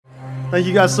Thank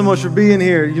you guys so much for being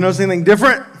here. You notice anything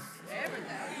different?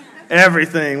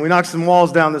 Everything. We knocked some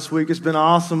walls down this week. It's been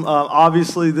awesome.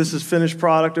 Obviously, this is finished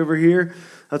product over here.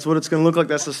 That's what it's going to look like.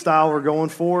 That's the style we're going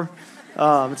for.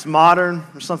 It's modern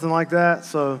or something like that.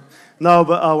 So, no,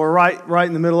 but we're right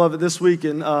in the middle of it this week.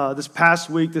 And this past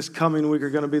week, this coming week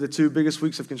are going to be the two biggest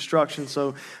weeks of construction.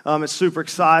 So it's super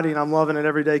exciting. I'm loving it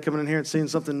every day, coming in here and seeing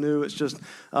something new. It's just,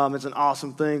 it's an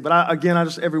awesome thing. But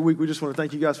every week, we just want to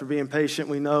thank you guys for being patient.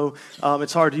 We know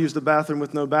it's hard to use the bathroom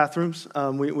with no bathrooms.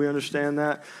 We understand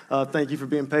that. Thank you for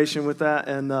being patient with that.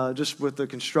 And just with the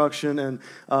construction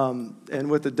and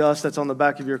with the dust that's on the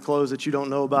back of your clothes that you don't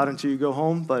know about until you go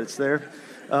home, but it's there.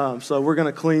 So we're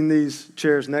going to clean these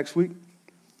chairs next week.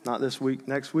 Not this week,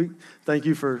 next week. Thank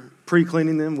you for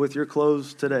pre-cleaning them with your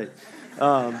clothes today.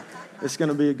 It's going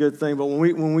to be a good thing. But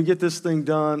when we get this thing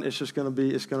done, it's going to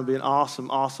be an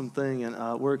awesome thing,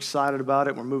 and we're excited about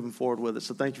it. We're moving forward with it.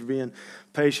 So thank you for being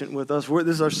patient with us. This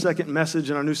is our second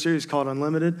message in our new series called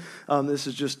Unlimited. This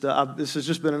has just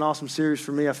been an awesome series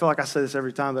for me. I feel like I say this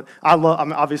every time, but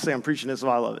obviously I'm preaching it, so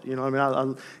I love it. You know what I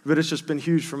mean? But it's just been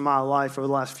huge for my life over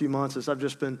the last few months as I've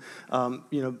just been,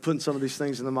 putting some of these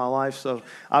things into my life. So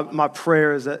my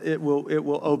prayer is that it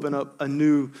will open up a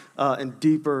new and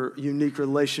deeper, unique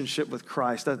relationship with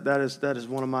Christ. That is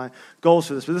one of my goals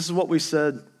for this. But this is what we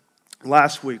said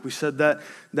last week. We said that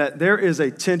there is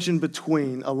a tension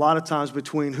a lot of times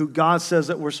between who God says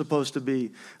that we're supposed to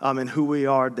be and who we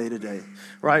are day to day,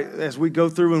 right? As we go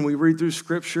through and we read through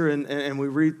Scripture and we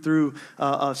read through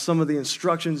some of the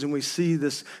instructions and we see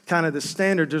this kind of the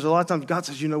standard, there's a lot of times God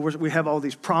says, we have all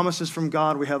these promises from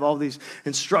God, we have all these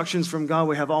instructions from God,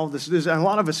 we have all this, and a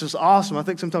lot of it's just awesome. I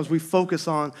think sometimes we focus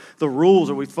on the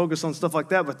rules or we focus on stuff like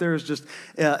that, but there is just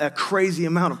a crazy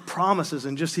amount of promises,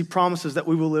 and just He promises that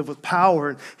we will live with power,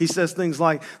 and He says things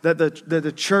like that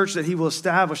the church that He will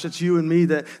establish, that's you and me,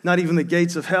 that not even the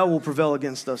gates of hell will prevail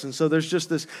against us. And so there's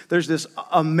this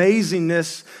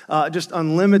amazingness, just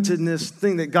unlimitedness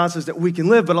thing that God says that we can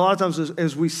live. But a lot of times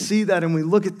as we see that and we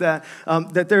look at that,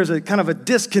 that there's a kind of a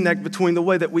disconnect between the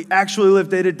way that we actually live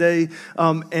day to day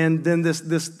and then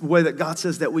this way that God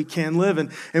says that we can live.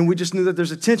 And we just knew that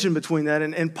there's a tension between that.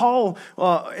 And Paul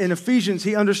in Ephesians,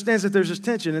 he understands that there's this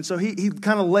tension. And so he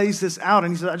kind of lays this out,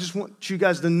 and he says, I just want you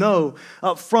guys to know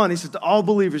up front. He says to all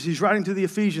believers, he's writing to the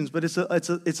Ephesians, but it's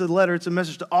a letter, it's a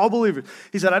message to all believers.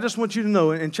 He said, I just want you to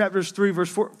know, in chapters 3, verse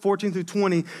 14 through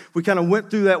 20, we kind of went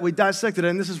through that, we dissected it,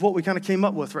 and this is what we kind of came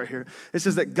up with right here. It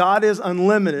says that God is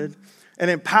unlimited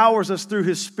and empowers us through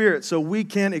His Spirit so we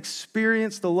can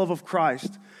experience the love of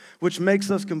Christ, which makes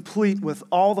us complete with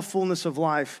all the fullness of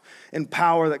life and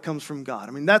power that comes from God.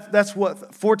 I mean, that's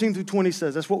what 14 through 20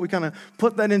 says. That's what we kind of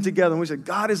put that in together. And we said,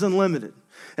 God is unlimited.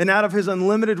 And out of His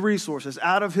unlimited resources,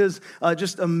 out of His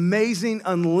just amazing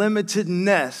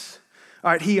unlimitedness,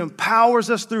 all right, He empowers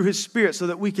us through His Spirit so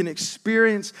that we can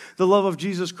experience the love of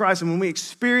Jesus Christ. And when we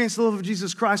experience the love of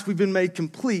Jesus Christ, we've been made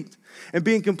complete. And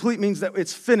being complete means that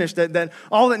it's finished, that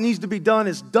all that needs to be done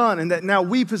is done, and that now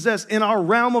we possess, in our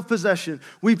realm of possession,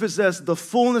 we possess the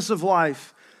fullness of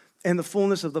life and the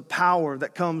fullness of the power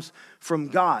that comes from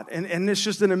God. And it's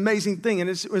just an amazing thing. And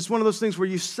it's one of those things where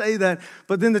you say that,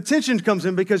 but then the tension comes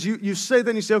in because you say that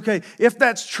and you say, okay, if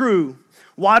that's true,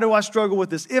 why do I struggle with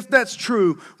this? If that's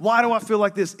true, why do I feel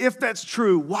like this? If that's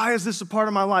true, why is this a part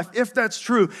of my life? If that's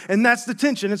true, and that's the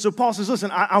tension. And so Paul says,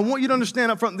 listen, I want you to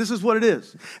understand up front, this is what it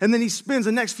is. And then he spends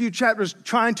the next few chapters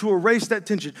trying to erase that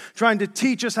tension, trying to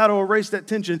teach us how to erase that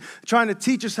tension, trying to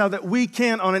teach us how that we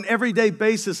can, on an everyday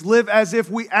basis, live as if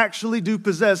we actually do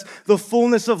possess the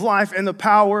fullness of life and the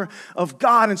power of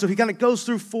God. And so he kind of goes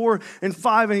through 4 and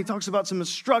 5, and he talks about some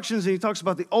instructions, and he talks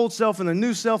about the old self and the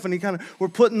new self, and we're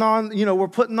putting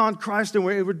on Christ, and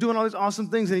we're doing all these awesome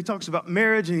things. And he talks about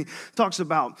marriage, and he talks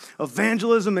about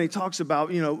evangelism, and he talks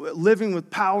about, living with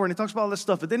power, and he talks about all this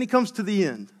stuff. But then he comes to the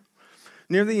end,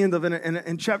 near the end of it,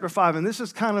 in chapter 5, and this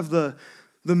is kind of the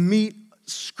meat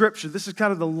Scripture. This is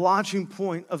kind of the launching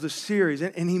point of the series.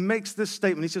 And he makes this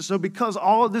statement. He says, so because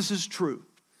all of this is true,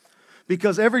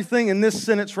 because everything in this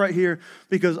sentence right here,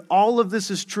 because all of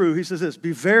this is true, he says this,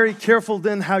 be very careful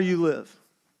then how you live,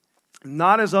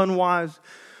 not as unwise,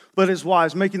 but as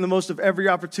wise, making the most of every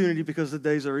opportunity because the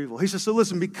days are evil. He says, so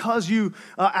listen, because you,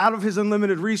 out of His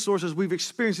unlimited resources, we've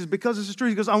experienced this, because this is true,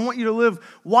 he goes, I want you to live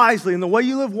wisely. And the way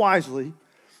you live wisely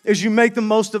is you make the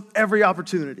most of every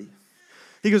opportunity.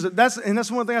 He goes, that's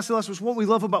one thing I said last week, what we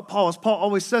love about Paul is Paul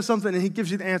always says something and he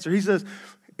gives you the answer. He says,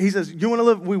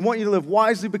 we want you to live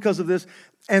wisely because of this.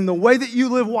 And the way that you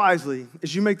live wisely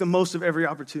is you make the most of every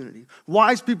opportunity.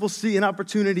 Wise people see an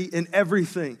opportunity in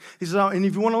everything. He says, and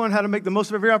if you want to learn how to make the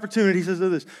most of every opportunity, he says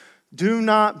this, do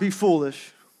not be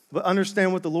foolish, But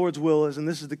understand what the Lord's will is, and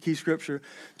this is the key scripture.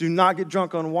 Do not get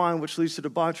drunk on wine, which leads to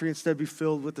debauchery. Instead, be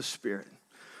filled with the Spirit.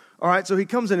 All right, so he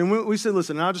comes in, and we said,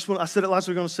 listen, and I said it last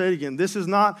week, I'm going to say it again. This is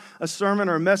not a sermon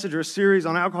or a message or a series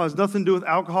on alcohol. It has nothing to do with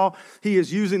alcohol. He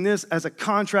is using this as a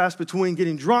contrast between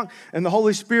getting drunk and the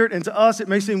Holy Spirit. And to us, it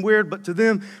may seem weird, but to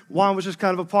them, wine was just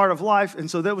kind of a part of life. And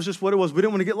so that was just what it was. We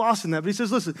didn't want to get lost in that. But he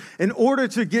says, listen, in order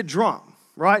to get drunk,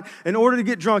 right? In order to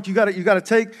get drunk, you got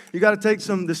to take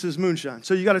some. This is moonshine.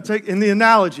 So you got to take, in the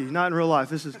analogy, not in real life.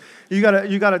 This is you got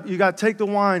to take the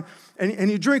wine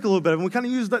and you drink a little bit of it. And we kind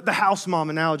of used the house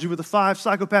mom analogy with the 5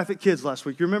 psychopathic kids last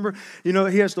week. You remember? She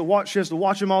has to watch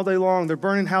them all day long. They're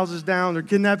burning houses down. They're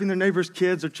kidnapping their neighbors'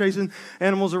 kids. They're chasing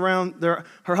animals around.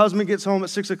 Her husband gets home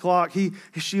at 6 o'clock.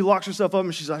 She locks herself up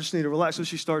and she's like, I just need to relax. So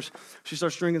she starts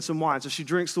drinking some wine. So she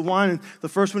drinks the wine, and the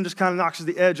first one just kind of knocks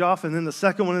the edge off, and then the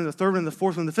second one, and the third one, and the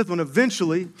fourth one, and the fifth one.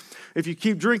 Eventually, if you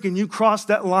keep drinking, you cross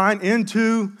that line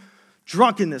into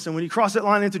drunkenness. And when you cross that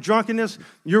line into drunkenness,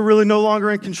 you're really no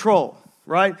longer in control,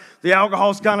 right? The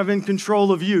alcohol's kind of in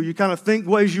control of you. You kind of think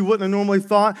ways you wouldn't have normally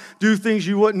thought, do things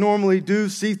you wouldn't normally do,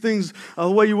 see things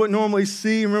the way you wouldn't normally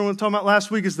see. Remember what I'm talking about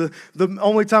last week is the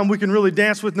only time we can really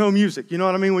dance with no music. You know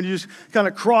what I mean? When you just kind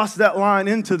of cross that line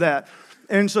into that.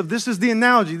 And so this is the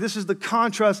analogy. This is the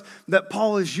contrast that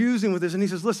Paul is using with this. And he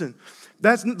says, listen,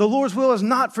 the Lord's will is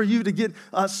not for you to get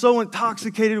so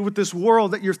intoxicated with this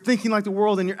world that you're thinking like the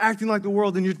world and you're acting like the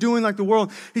world and you're doing like the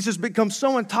world. He says, become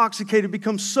so intoxicated,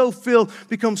 become so filled,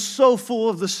 become so full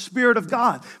of the Spirit of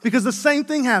God. Because the same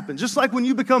thing happens. Just like when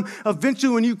you become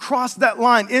eventually, when you cross that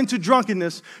line into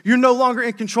drunkenness, you're no longer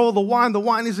in control of the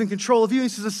wine is in control of you. He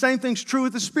says the same thing's true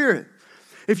with the Spirit.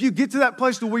 If you get to that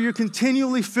place to where you're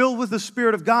continually filled with the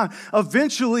Spirit of God,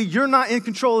 eventually you're not in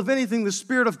control of anything. The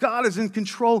Spirit of God is in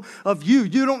control of you.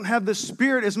 You don't have the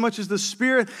Spirit as much as the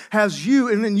Spirit has you.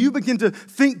 And then you begin to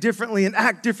think differently and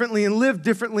act differently and live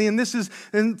differently.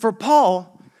 And for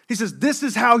Paul, he says, this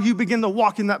is how you begin to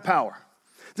walk in that power.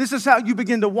 This is how you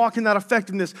begin to walk in that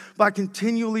effectiveness, by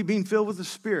continually being filled with the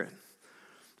Spirit.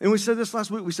 And we said this last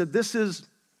week. We said this is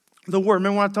the word.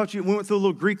 Remember when I taught you, we went through a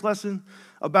little Greek lesson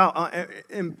about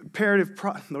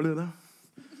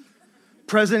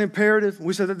present imperative.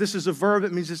 We said that this is a verb.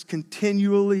 It means it's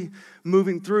continually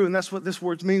moving through. And that's what this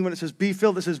word means when it says be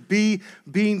filled. It says be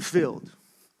being filled.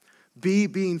 Be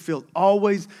being filled.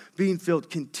 Always being filled.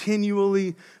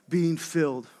 Continually being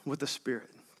filled with the Spirit.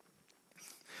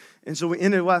 And so we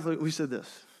ended last week, we said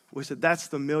this. We said that's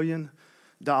the $1 million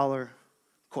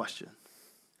question.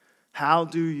 How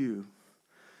do you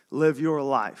live your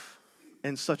life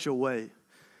in such a way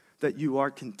that you are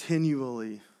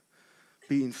continually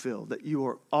being filled, that you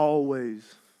are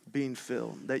always being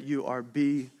filled, that you are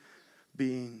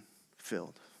being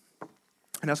filled?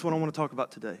 And that's what I want to talk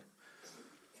about today.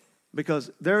 Because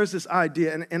there is this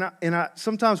idea, and I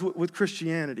sometimes with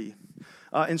Christianity,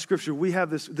 in Scripture, we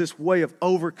have this way of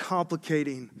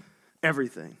overcomplicating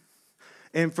everything.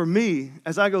 And for me,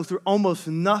 as I go through, almost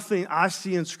nothing I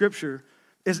see in Scripture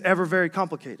is ever very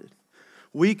complicated.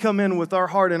 We come in with our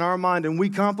heart and our mind, and we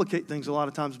complicate things a lot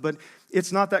of times, but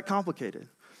it's not that complicated.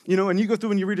 And you go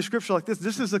through and you read a scripture like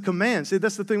this is a command. See,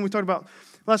 that's the thing we talked about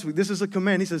last week. This is a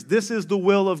command. He says, this is the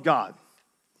will of God.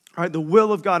 All right, the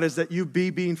will of God is that you be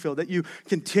being filled, that you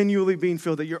continually being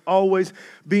filled, that you're always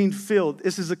being filled.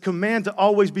 This is a command to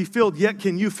always be filled, yet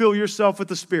can you fill yourself with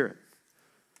the Spirit?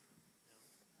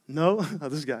 No? Oh,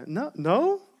 this guy, no,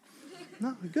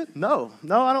 good. No,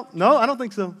 I don't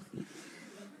think so.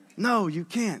 No, you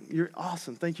can't. You're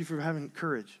awesome. Thank you for having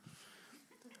courage.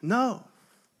 No,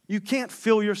 you can't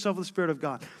fill yourself with the Spirit of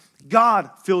God.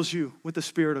 God fills you with the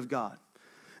Spirit of God.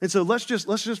 And so let's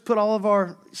just put all of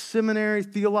our seminary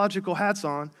theological hats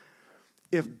on.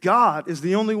 If God is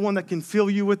the only one that can fill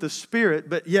you with the Spirit,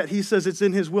 but yet He says it's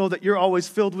in His will that you're always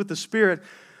filled with the Spirit,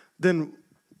 then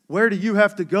where do you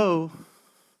have to go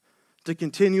to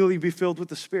continually be filled with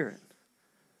the Spirit?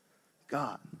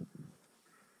 God.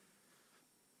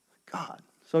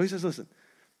 So He says, listen,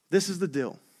 this is the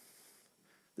deal.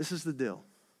 This is the deal.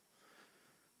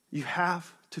 You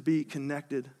have to be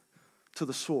connected to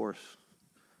the source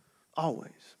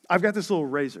always. I've got this little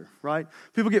razor, right?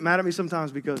 People get mad at me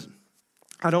sometimes because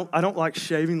I don't like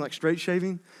shaving, like straight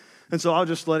shaving. And so I'll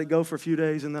just let it go for a few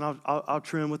days, and then I'll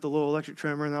trim with the little electric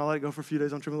trimmer, and then I'll let it go for a few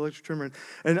days. I'll trim with the electric trimmer.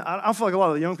 And I feel like a lot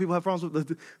of the young people have problems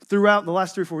with throughout the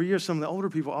last 3 or 4 years, some of the older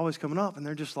people are always coming up, and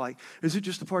they're just like, is it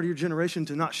just a part of your generation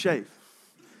to not shave?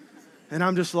 And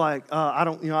I'm just like, I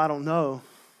don't know.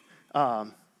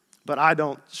 But I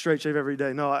don't straight shave every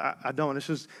day. No, I don't. It's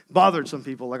just bothered some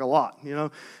people like a lot,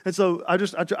 And so I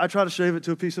try to shave it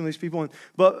to appease some of these people.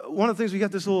 But one of the things, we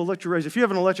got this little electric razor. If you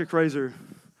have an electric razor,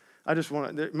 I just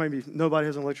want to, maybe nobody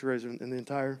has an electric razor in the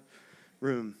entire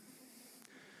room.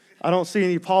 I don't see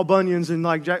any Paul Bunyans and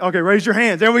like Jack. Okay, raise your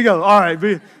hands. There we go. All right,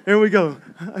 here we go.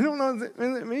 I don't know.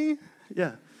 Is it me?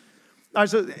 Yeah. All right,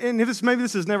 so, and if maybe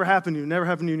this has never happened to you, never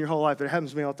happened to you in your whole life, but it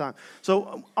happens to me all the time.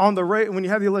 So on the when you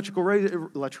have the electric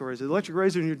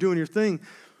razor and you're doing your thing,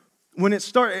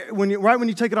 right when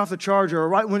you take it off the charger or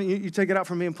right when you take it out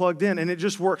from being plugged in, and it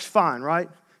just works fine, right?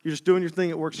 You're just doing your thing,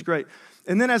 it works great.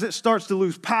 And then as it starts to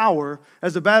lose power,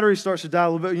 as the battery starts to die a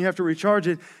little bit and you have to recharge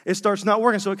it, it starts not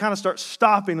working, so it kind of starts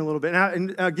stopping a little bit.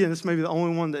 And again, this may be the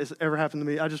only one that has ever happened to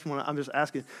me. I'm just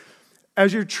asking.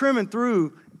 As you're trimming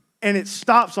through and it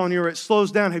stops on you or it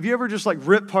slows down, have you ever just like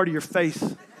ripped part of your face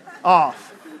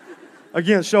off?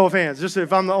 Again, show of hands, just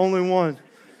if I'm the only one.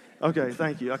 Okay,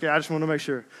 thank you. Okay, I just want to make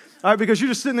sure. All right, because you're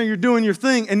just sitting there, you're doing your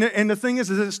thing, and the thing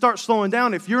is it starts slowing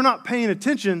down. If you're not paying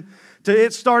attention to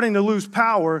it starting to lose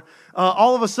power,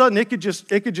 all of a sudden it could just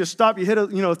stop. You hit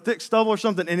a thick stubble or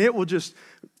something, and it will just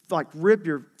like rip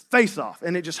your face off,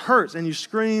 and it just hurts, and you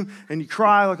scream and you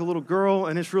cry like a little girl,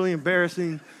 and it's really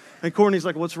embarrassing. And Courtney's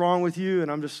like, "What's wrong with you?"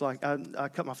 And I'm just like, I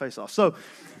cut my face off. So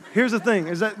here's the thing: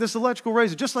 is that this electrical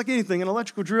razor, just like anything, an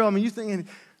electrical drill. I mean, you think.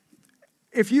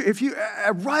 If you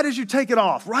right as you take it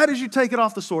off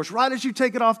the source, right as you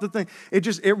take it off the thing,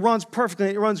 it runs perfectly,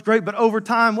 it runs great. But over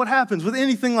time, what happens with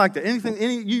anything like that?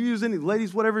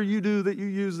 Ladies, whatever you do that you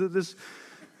use this,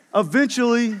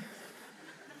 eventually,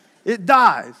 it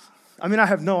dies. I mean, I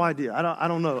have no idea. I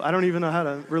don't know. I don't even know how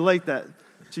to relate that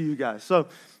to you guys. So,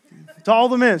 to all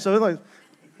the men, so like,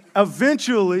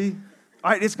 eventually,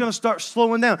 all right, it's going to start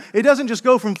slowing down. It doesn't just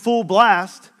go from full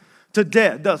blast to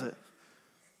dead, does it?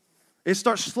 It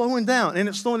starts slowing down, and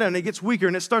it's slowing down, and it gets weaker,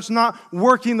 and it starts not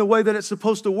working the way that it's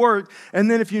supposed to work. And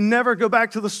then if you never go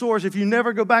back to the source, if you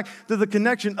never go back to the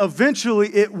connection, eventually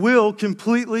it will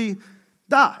completely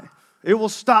die. It will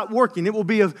stop working. It will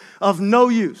be of no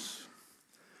use.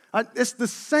 It's the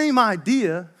same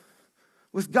idea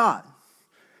with God,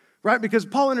 right? Because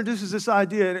Paul introduces this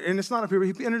idea, and it's not up here, but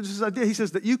he introduces this idea. He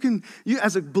says that you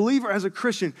as a believer, as a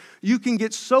Christian, you can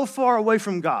get so far away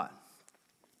from God.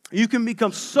 You can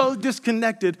become so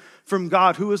disconnected from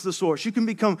God, who is the source. You can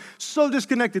become so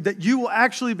disconnected that you will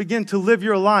actually begin to live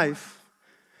your life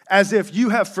as if you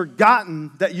have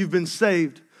forgotten that you've been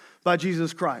saved by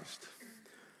Jesus Christ.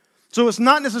 So it's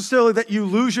not necessarily that you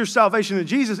lose your salvation in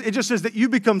Jesus. It just says that you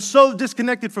become so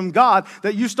disconnected from God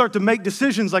that you start to make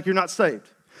decisions like you're not saved.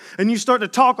 And you start to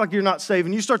talk like you're not saved,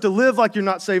 and you start to live like you're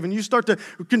not saved, and you start to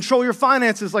control your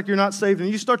finances like you're not saved, and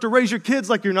you start to raise your kids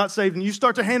like you're not saved, and you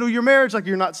start to handle your marriage like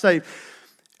you're not saved.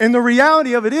 And the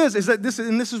reality of it is that this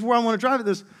is where I want to drive at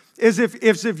this, is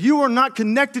if you are not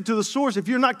connected to the source, if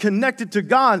you're not connected to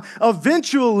God,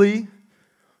 eventually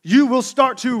you will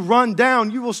start to run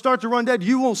down. You will start to run dead.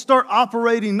 You will start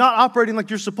not operating like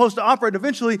you're supposed to operate.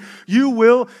 Eventually, you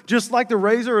will, just like the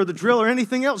razor or the drill or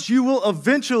anything else, you will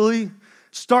eventually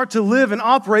start to live and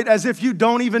operate as if you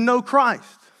don't even know Christ.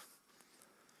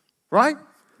 Right?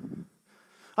 All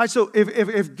right, so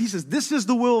if he says, this is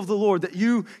the will of the Lord, that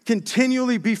you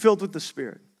continually be filled with the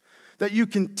Spirit, that you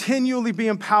continually be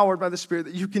empowered by the Spirit,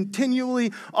 that you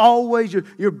continually always,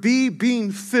 you're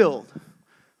being filled.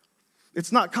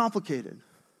 It's not complicated.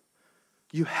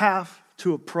 You have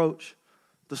to approach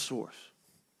the source.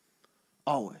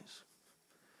 Always.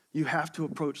 You have to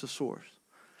approach the source.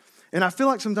 And I feel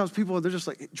like sometimes people, they're just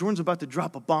like, Jordan's about to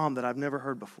drop a bomb that I've never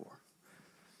heard before.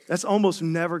 That's almost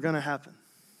never going to happen.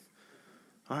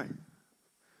 All right.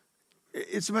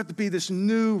 It's about to be this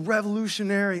new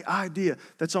revolutionary idea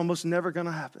that's almost never going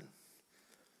to happen.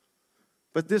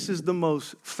 But this is the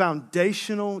most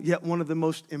foundational, yet one of the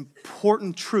most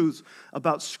important truths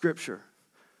about Scripture,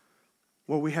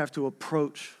 where we have to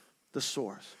approach the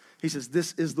source. He says,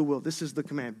 this is the will, this is the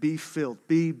command, be filled,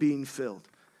 be being filled.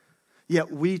 Yet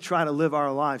we try to live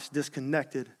our lives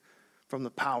disconnected from the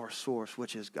power source,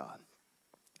 which is God.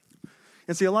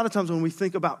 And see, a lot of times when we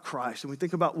think about Christ and we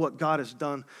think about what God has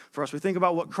done for us, we think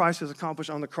about what Christ has accomplished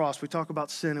on the cross, we talk about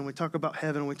sin and we talk about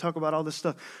heaven and we talk about all this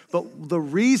stuff. But the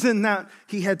reason that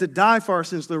he had to die for our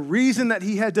sins, the reason that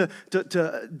he had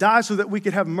to die so that we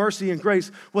could have mercy and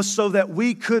grace was so that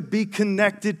we could be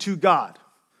connected to God.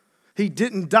 He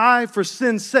didn't die for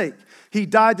sin's sake. He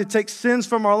died to take sins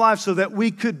from our lives so that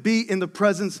we could be in the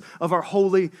presence of our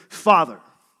Holy Father.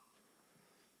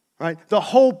 Right? The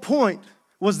whole point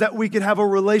was that we could have a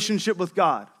relationship with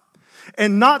God.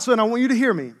 And not so, and I want you to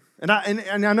hear me, and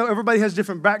I know everybody has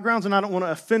different backgrounds and I don't want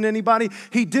to offend anybody.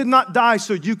 He did not die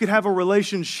so you could have a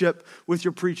relationship with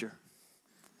your preacher.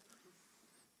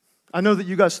 I know that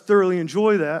you guys thoroughly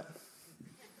enjoy that,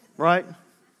 right?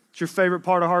 It's your favorite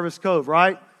part of Harvest Cove,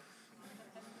 right?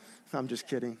 I'm just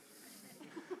kidding.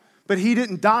 But he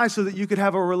didn't die so that you could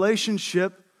have a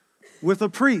relationship with a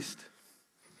priest.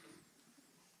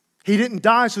 He didn't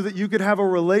die so that you could have a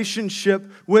relationship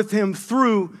with him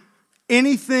through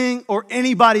anything or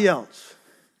anybody else.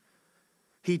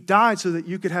 He died so that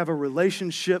you could have a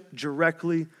relationship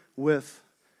directly with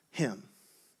him.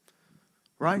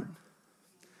 Right?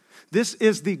 This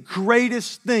is the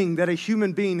greatest thing that a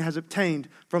human being has obtained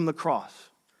from the cross.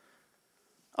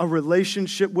 A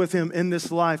relationship with him in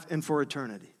this life and for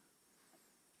eternity.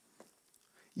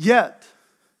 Yet,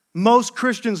 most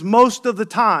Christians most of the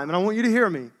time, and I want you to hear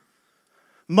me,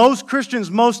 most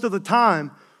Christians most of the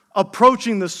time,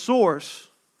 approaching the source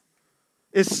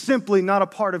is simply not a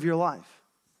part of your life.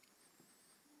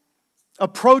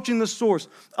 Approaching the source,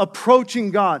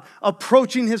 approaching God,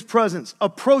 approaching his presence,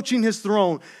 approaching his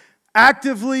throne,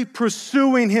 actively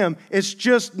pursuing him is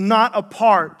just not a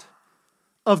part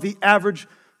of the average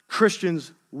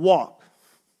Christian's walk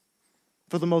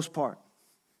for the most part,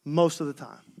 most of the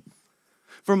time.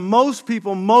 For most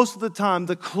people, most of the time,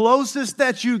 the closest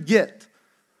that you get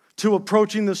to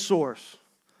approaching the source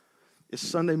is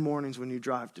Sunday mornings when you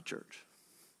drive to church.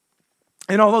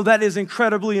 And although that is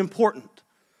incredibly important,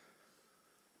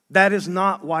 that is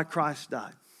not why Christ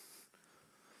died.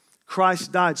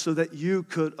 Christ died so that you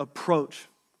could approach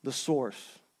the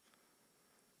source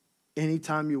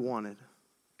anytime you wanted,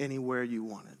 anywhere you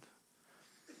wanted.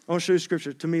 I want to show you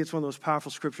scripture. To me, it's one of those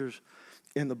powerful scriptures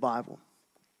in the Bible.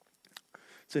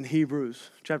 It's in Hebrews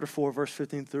chapter 4, verse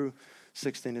 15 through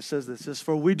 16. It says this, it says,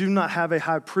 "For we do not have a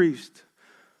high priest,"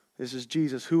 this is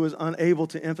Jesus, "who is unable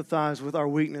to empathize with our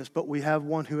weakness, but we have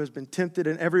one who has been tempted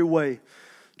in every way,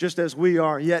 just as we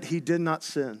are, yet he did not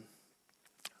sin.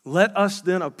 Let us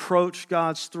then approach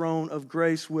God's throne of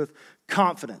grace with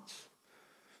confidence,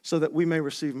 so that we may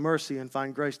receive mercy and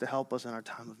find grace to help us in our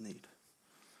time of need."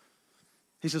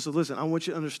 He says, so listen, I want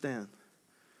you to understand,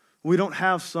 we don't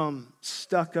have some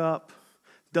stuck up,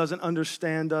 doesn't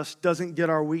understand us, doesn't get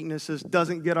our weaknesses,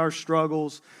 doesn't get our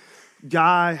struggles,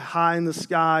 guy high in the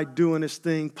sky doing his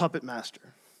thing, puppet master.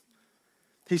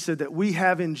 He said that we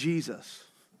have in Jesus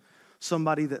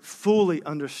somebody that fully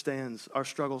understands our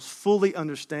struggles, fully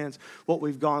understands what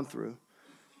we've gone through,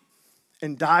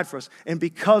 and died for us. And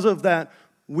because of that,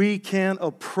 we can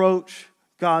approach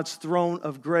God's throne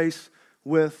of grace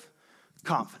with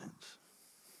confidence.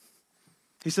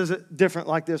 He says it different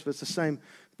like this, but it's the same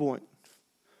point.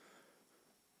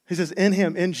 He says, in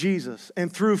him, in Jesus,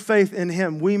 and through faith in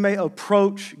him, we may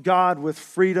approach God with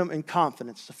freedom and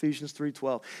confidence. Ephesians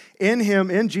 3:12. In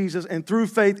him, in Jesus, and through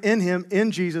faith in him,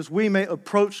 in Jesus, we may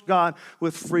approach God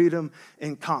with freedom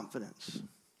and confidence.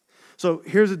 So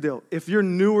here's the deal. If you're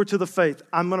newer to the faith,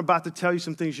 I'm about to tell you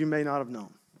some things you may not have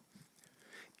known.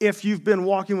 If you've been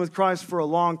walking with Christ for a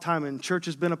long time and church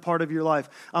has been a part of your life,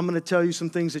 I'm going to tell you some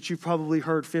things that you've probably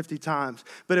heard 50 times.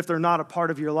 But if they're not a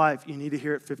part of your life, you need to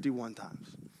hear it 51 times.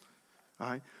 All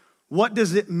right? What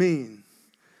does it mean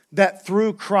that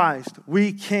through Christ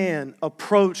we can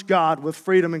approach God with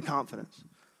freedom and confidence?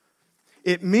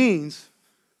 It means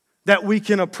that we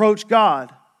can approach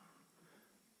God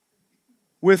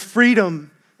with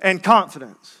freedom and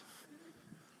confidence.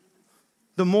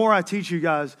 The more I teach you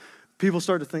guys, people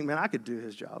start to think, man, I could do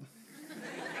his job.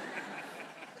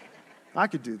 I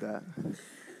could do that.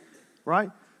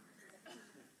 Right?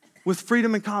 With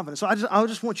freedom and confidence. So I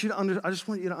just want you to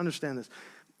understand this.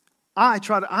 I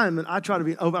try to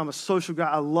be open. I'm a social guy.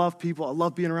 I love people. I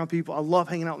love being around people. I love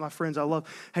hanging out with my friends. I love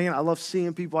hanging out. I love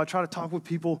seeing people. I try to talk with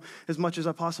people as much as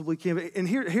I possibly can. And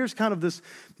here's kind of this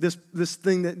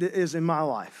thing that is in my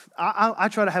life. I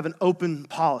try to have an open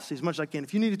policy as much as I can.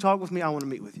 If you need to talk with me, I want to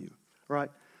meet with you,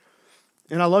 right?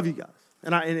 And I love you guys.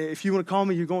 And if you want to call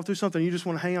me, you're going through something, you just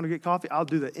want to hang out or get coffee, I'll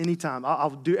do that anytime. I'll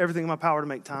do everything in my power to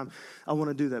make time. I want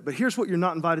to do that. But here's what you're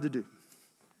not invited to do.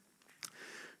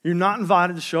 You're not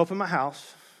invited to show up in my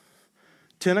house,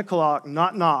 10 o'clock,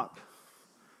 knock,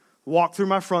 walk through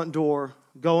my front door,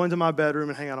 go into my bedroom,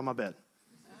 and hang out on my bed.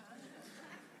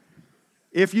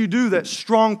 If you do that,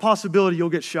 strong possibility you'll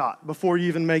get shot before you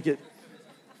even make it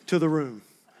to the room.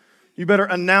 You better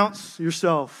announce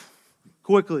yourself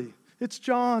quickly. It's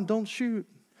John, don't shoot.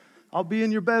 I'll be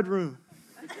in your bedroom.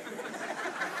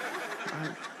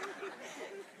 Right.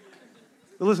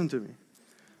 But listen to me.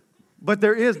 But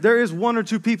there is one or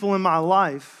two people in my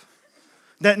life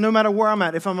that no matter where I'm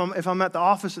at, if I'm at the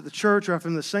office at the church, or if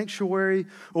I'm in the sanctuary,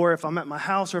 or if I'm at my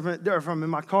house, or if I'm in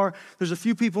my car, there's a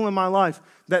few people in my life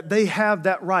that they have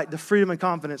that right, the freedom and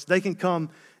confidence. They can come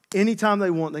anytime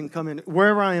they want. They can come in.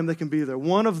 Wherever I am, they can be there.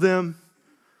 One of them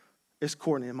is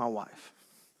Courtney, my wife.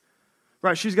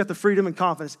 Right, she's got the freedom and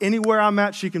confidence. Anywhere I'm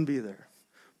at, she can be there.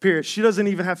 period. She doesn't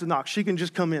even have to knock. She can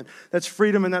just come in. That's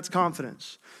freedom and that's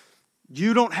confidence.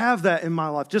 You don't have that in my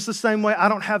life. Just the same way I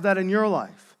don't have that in your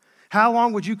life. How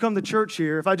long would you come to church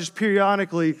here if I just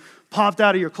periodically popped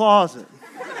out of your closet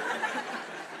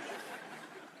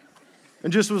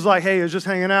and just was like, hey, I was just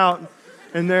hanging out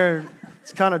and there,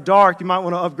 it's kind of dark. You might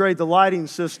want to upgrade the lighting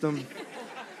system.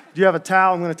 Do you have a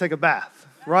towel? I'm going to take a bath,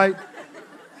 right?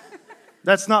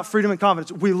 That's not freedom and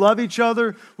confidence. We love each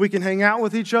other. We can hang out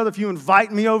with each other. If you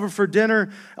invite me over for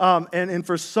dinner and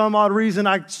for some odd reason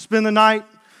I spend the night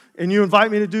and you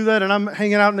invite me to do that and I'm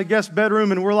hanging out in the guest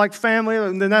bedroom and we're like family,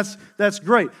 and then that's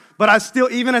great. But I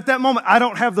still, even at that moment, I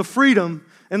don't have the freedom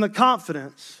and the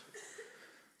confidence,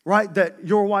 right, that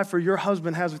your wife or your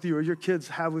husband has with you or your kids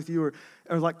have with you or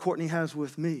like Courtney has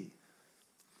with me,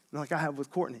 like I have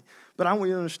with Courtney. But I want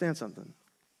you to understand something.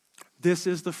 This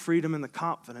is the freedom and the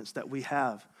confidence that we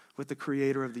have with the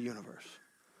creator of the universe.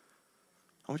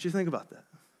 I want you to think about that.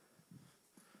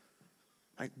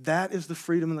 Like, that is the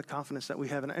freedom and the confidence that we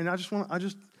have. And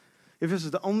if this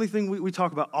is the only thing we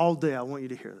talk about all day, I want you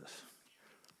to hear this.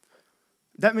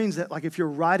 That means that, like, if you're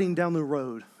riding down the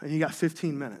road and you got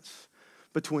 15 minutes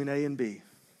between A and B,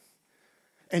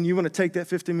 and you want to take that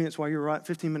 15 minutes while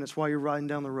you're riding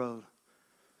down the road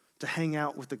to hang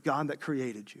out with the God that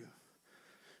created you,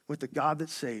 with the God that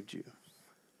saved you,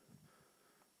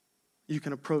 you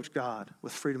can approach God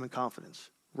with freedom and confidence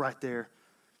right there,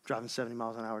 driving 70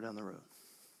 miles an hour down the road.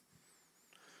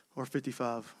 Or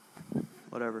 55,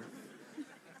 whatever,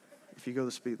 if you go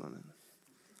the speed limit.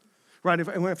 Right,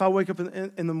 if I wake up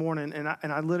in the morning and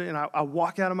I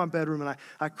walk out of my bedroom and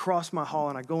I cross my hall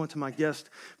and I go into my guest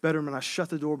bedroom and I shut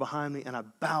the door behind me and I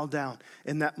bow down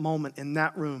in that moment, in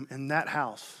that room, in that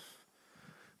house,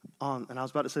 and I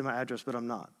was about to say my address, but I'm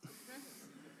not.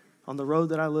 On the road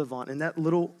that I live on, in that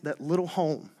little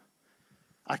home,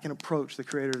 I can approach the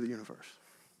creator of the universe.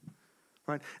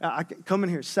 Right? I come in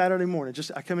here Saturday morning.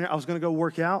 I come in here. I was going to go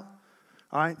work out.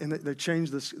 All right, and they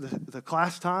changed the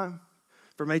class time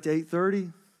from 8 to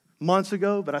 8:30 months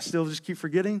ago, but I still just keep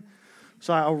forgetting.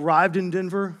 So I arrived in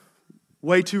Denver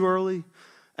way too early.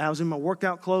 And I was in my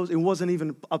workout clothes. It wasn't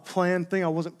even a planned thing. I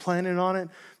wasn't planning on it.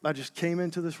 I just came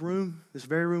into this room, this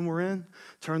very room we're in,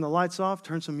 turned the lights off,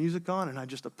 turned some music on, and I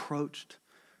just approached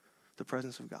the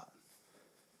presence of God.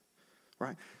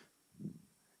 Right?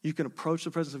 You can approach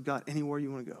the presence of God anywhere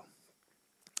you want to go.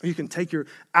 Or you can take your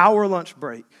hour lunch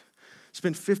break,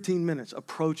 spend 15 minutes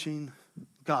approaching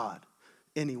God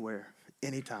anywhere,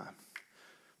 anytime.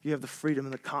 You have the freedom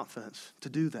and the confidence to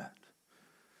do that.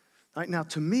 Right? Now,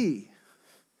 to me,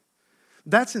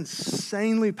 that's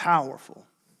insanely powerful.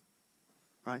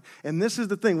 Right? And this is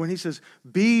the thing, when he says,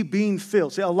 being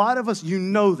filled. See, a lot of us, you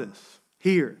know this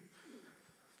here.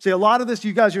 See, a lot of this,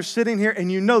 you guys, you're sitting here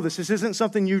and you know this. This isn't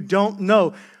something you don't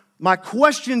know. My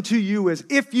question to you is,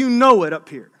 if you know it up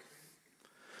here,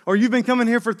 or you've been coming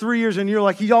here for 3 years and you're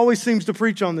like, he always seems to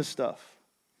preach on this stuff.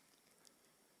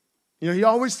 You know, he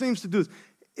always seems to do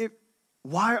this.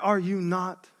 Why are you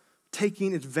not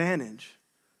taking advantage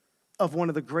of one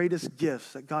of the greatest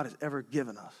gifts that God has ever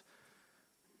given us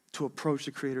to approach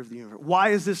the creator of the universe? Why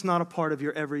is this not a part of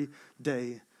your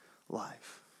everyday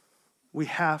life? We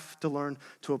have to learn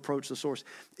to approach the source.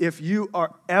 If you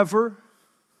are ever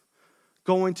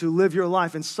going to live your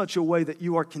life in such a way that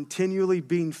you are continually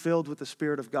being filled with the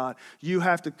Spirit of God, you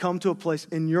have to come to a place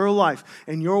in your life,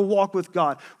 in your walk with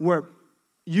God, where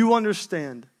you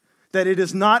understand that it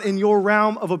is not in your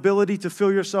realm of ability to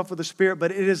fill yourself with the Spirit, but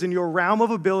it is in your realm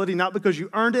of ability, not because you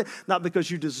earned it, not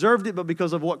because you deserved it, but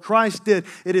because of what Christ did.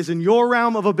 It is in your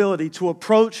realm of ability to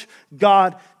approach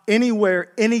God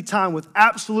anywhere, anytime, with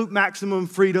absolute maximum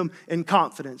freedom and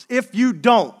confidence. If you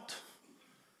don't,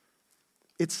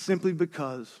 it's simply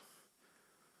because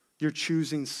you're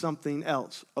choosing something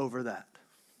else over that.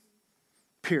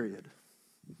 Period.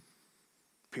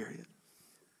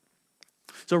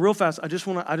 So real fast, I just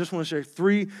want to share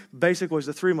 3 basic ways,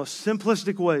 the 3 most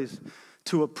simplistic ways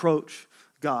to approach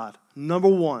God. Number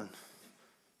 1,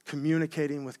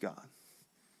 communicating with God.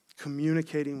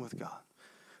 Communicating with God.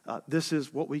 This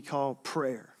is what we call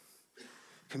prayer.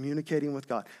 Communicating with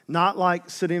God. Not like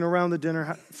sitting around the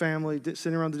dinner family,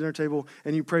 sitting around the dinner table,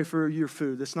 and you pray for your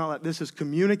food. That's not like, this is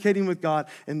communicating with God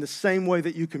in the same way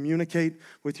that you communicate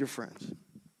with your friends.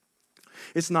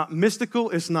 It's not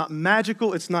mystical, it's not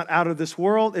magical, it's not out of this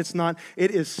world,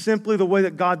 it is simply the way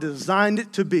that God designed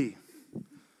it to be.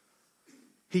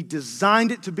 He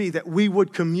designed it to be that we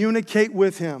would communicate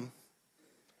with Him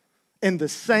in the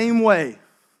same way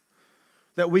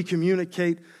that we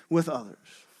communicate with others,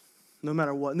 no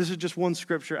matter what. And this is just one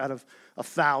scripture out of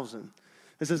 1,000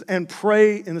 It says, and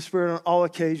pray in the Spirit on all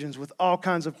occasions with all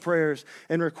kinds of prayers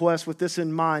and requests with this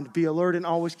in mind. Be alert and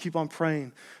always keep on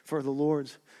praying for the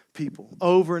Lord's people.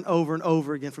 Over and over and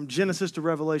over again, from Genesis to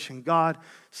Revelation, God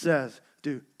says,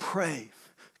 dude, pray,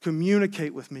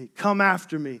 communicate with me, come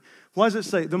after me. What does it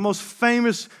say? The most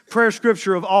famous prayer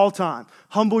scripture of all time.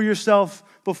 Humble yourself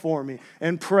before me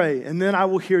and pray, and then I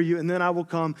will hear you, and then I will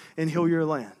come and heal your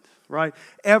land. Right?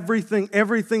 Everything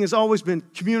has always been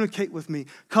communicate with me,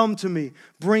 come to me,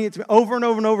 bring it to me. Over and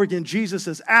over and over again, Jesus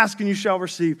says, ask and you shall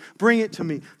receive, bring it to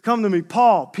me, come to me.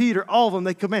 Paul, Peter, all of them,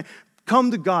 they command,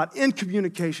 come to God in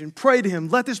communication, pray to Him.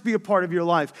 Let this be a part of your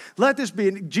life. Let this be,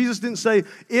 Jesus didn't say,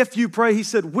 if you pray, He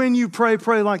said, when you pray,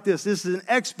 pray like this. This is an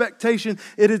expectation.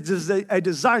 It is a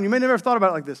desire. You may never have thought about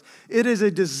it like this. It is a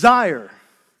desire.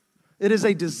 It is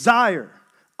a desire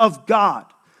of God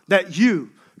that you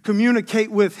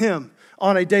communicate with Him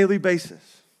on a daily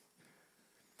basis.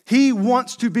 He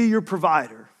wants to be your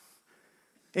provider,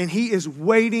 and He is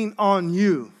waiting on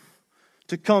you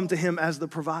to come to Him as the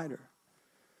provider.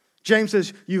 James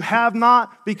says, you have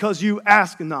not because you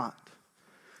ask not.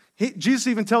 Jesus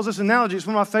even tells us an analogy. It's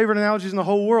one of my favorite analogies in the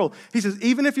whole world. He says,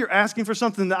 even if you're asking for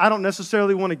something that I don't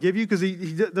necessarily want to give you, because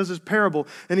he does this parable,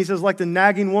 and he says, like the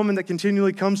nagging woman that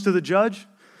continually comes to the judge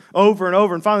over and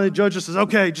over, and finally the judge just says,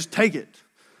 okay, just take it.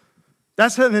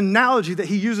 That's an analogy that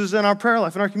he uses in our prayer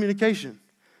life, in our communication.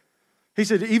 He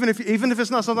said, even if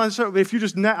it's not something necessary, if you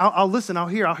just, I'll listen, I'll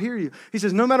hear you. He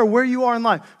says, no matter where you are in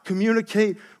life,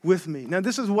 communicate with me. Now,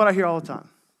 this is what I hear all the time.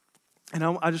 And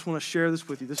I just want to share this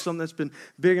with you. This is something that's been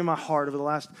big in my heart over the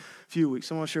last few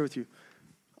weeks. I want to share with you.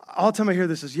 All the time I hear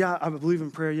this is, yeah, I believe in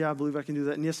prayer. Yeah, I believe I can do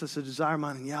that. And yes, that's a desire of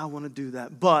mine. And yeah, I want to do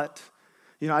that. But,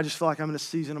 I just feel like I'm in a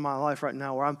season of my life right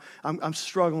now where I'm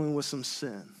struggling with some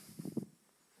sin.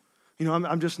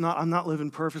 I'm not living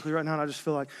perfectly right now, and I just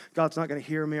feel like God's not going to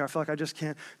hear me, or I feel like I just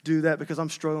can't do that because I'm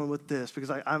struggling with this,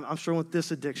 because I'm struggling with this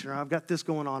addiction, or I've got this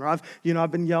going on, or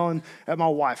I've been yelling at my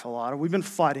wife a lot, or we've been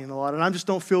fighting a lot, and I just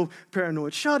don't feel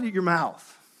paranoid. Shut your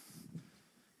mouth.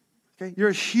 Okay? You're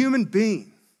a human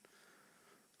being.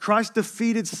 Christ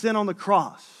defeated sin on the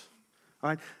cross. All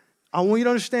right? I want you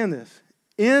to understand this.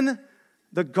 In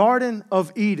the Garden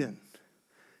of Eden,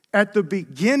 at the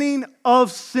beginning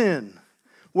of sin,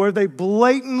 where they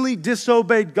blatantly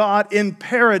disobeyed God in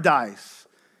paradise,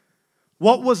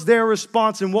 what was their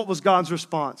response and what was God's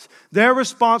response? Their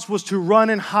response was to run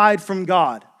and hide from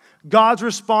God. God's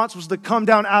response was to come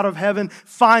down out of heaven,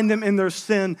 find them in their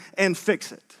sin, and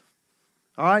fix it.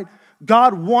 All right?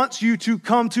 God wants you to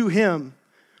come to Him,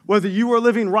 whether you are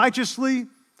living righteously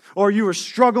or you are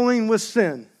struggling with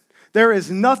sin. There is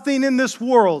nothing in this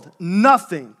world,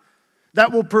 nothing,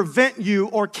 that will prevent you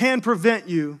or can prevent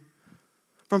you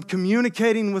from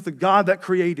communicating with the God that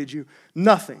created you.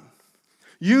 Nothing.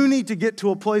 You need to get to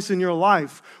a place in your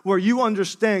life where you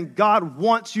understand God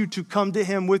wants you to come to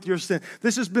Him with your sin.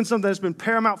 This has been something that's been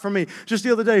paramount for me. Just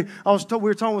the other day, we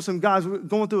were talking with some guys, we were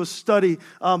going through a study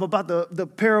about the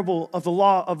parable of the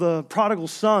law of the prodigal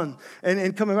son.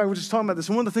 And coming back, we're just talking about this.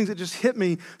 And one of the things that just hit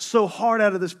me so hard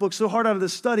out of this book, so hard out of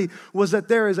this study, was that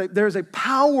there is a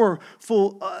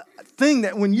powerful thing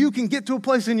that when you can get to a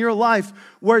place in your life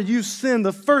where you sin,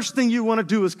 the first thing you want to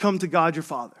do is come to God your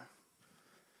Father.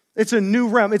 It's a new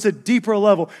realm. It's a deeper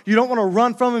level. You don't want to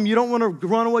run from Him. You don't want to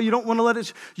run away. You don't want to let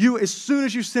it. As soon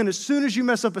as you sin, as soon as you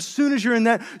mess up, as soon as you're in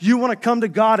that, you want to come to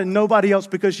God and nobody else,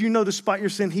 because you know despite your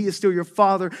sin, He is still your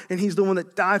Father, and He's the one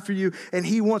that died for you, and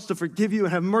He wants to forgive you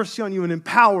and have mercy on you and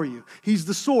empower you. He's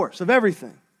the source of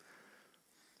everything.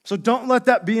 So don't let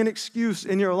that be an excuse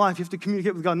in your life. You have to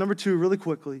communicate with God. Number 2, really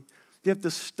quickly, you have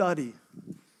to study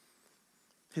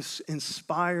His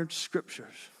inspired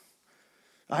scriptures.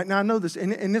 Now, I know this,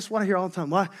 and this is what I hear all the time.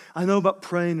 Well, I know about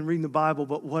praying and reading the Bible,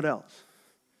 but what else?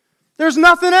 There's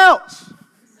nothing else.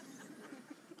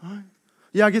 All right?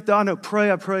 Yeah, I get that. I know, I pray,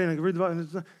 and I read the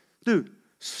Bible. Dude,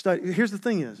 study. Here's the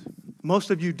thing is, most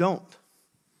of you don't,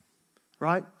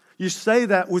 right? You say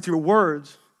that with your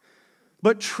words,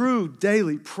 but true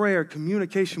daily prayer,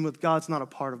 communication with God's not a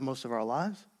part of most of our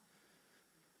lives.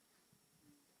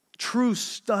 True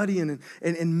study and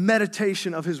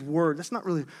meditation of His Word, that's not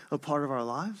really a part of our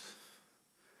lives.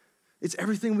 It's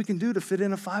everything we can do to fit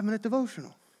in a 5-minute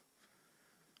devotional.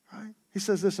 Right? He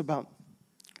says this about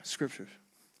Scriptures.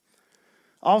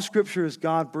 All Scripture is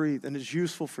God-breathed and is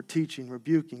useful for teaching,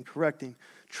 rebuking, correcting,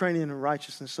 training in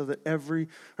righteousness, so that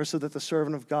the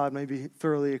servant of God may be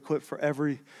thoroughly equipped for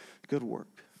every good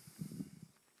work.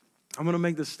 I'm going to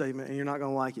make this statement, and you're not going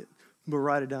to like it, but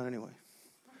write it down anyway.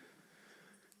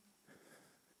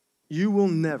 You will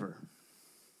never,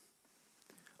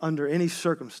 under any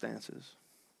circumstances,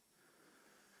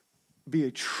 be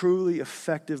a truly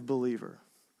effective believer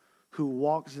who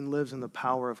walks and lives in the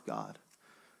power of God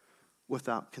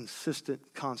without consistent,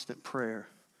 constant prayer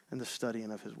and the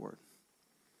studying of his word.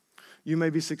 You may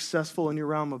be successful in your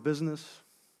realm of business.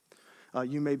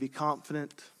 You may be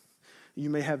confident. You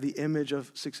may have the image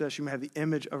of success. You may have the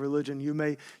image of religion. You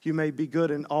may be good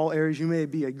in all areas. You may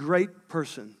be a great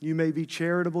person. You may be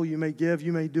charitable. You may give.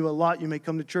 You may do a lot. You may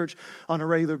come to church on a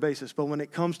regular basis. But when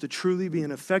it comes to truly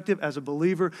being effective as a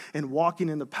believer and walking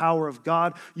in the power of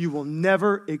God, you will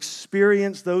never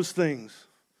experience those things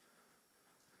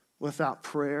without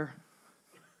prayer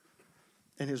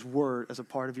and his word as a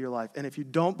part of your life. And if you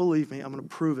don't believe me, I'm going to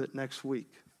prove it next week.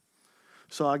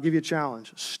 So I'll give you a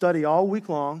challenge. Study all week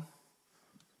long,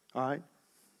 all right,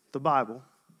 the Bible,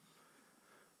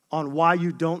 on why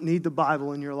you don't need the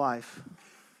Bible in your life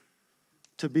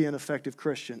to be an effective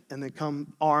Christian, and then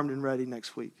come armed and ready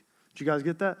next week. Did you guys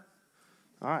get that?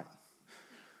 All right.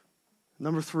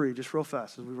 Number 3, just real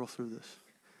fast as we roll through this.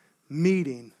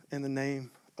 Meeting in the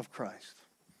name of Christ.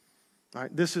 All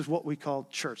right, this is what we call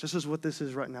church. This is what this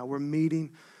is right now. We're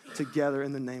meeting together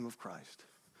in the name of Christ.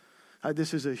 All right,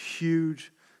 this is a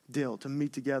huge deal to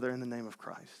meet together in the name of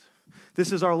Christ.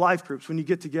 This is our life groups, when you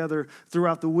get together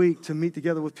throughout the week to meet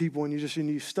together with people and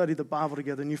you study the Bible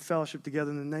together and you fellowship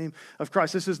together in the name of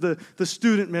Christ. This is the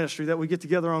student ministry that we get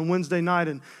together on Wednesday night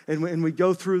and we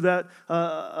go through that,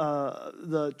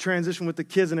 the transition with the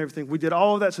kids and everything. We did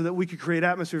all of that so that we could create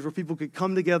atmospheres where people could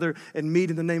come together and meet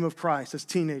in the name of Christ as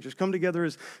teenagers, come together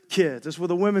as kids. That's where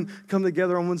the women come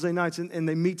together on Wednesday nights and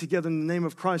they meet together in the name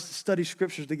of Christ to study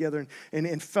scriptures together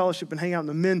and fellowship and hang out. And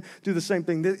the men do the same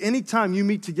thing. Anytime you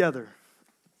meet together,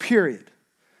 period,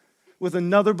 with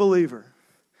another believer,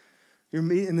 you're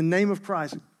in the name of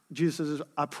Christ, Jesus says,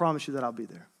 I promise you that I'll be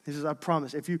there. He says, I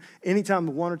promise. If you, anytime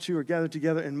one or two are gathered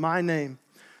together in my name,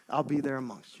 I'll be there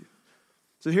amongst you.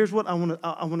 So here's what I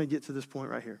want to get to this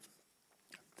point right here.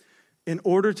 In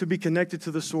order to be connected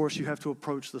to the source, you have to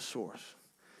approach the source.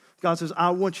 God says,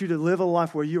 I want you to live a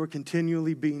life where you are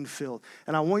continually being filled.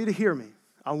 And I want you to hear me.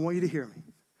 I want you to hear me.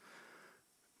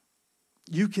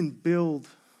 You can build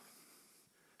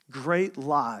great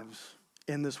lives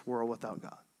in this world without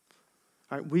God.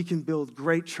 All right, we can build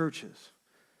great churches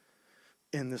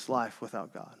in this life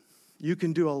without God. You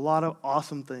can do a lot of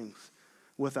awesome things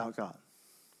without God.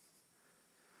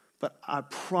 But I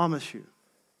promise you,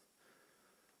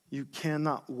 you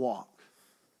cannot walk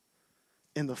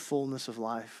in the fullness of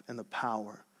life and the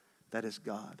power that is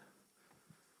God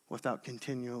without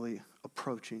continually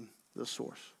approaching the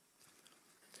source.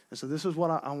 And so this is what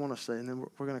I want to say, and then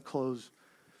we're going to close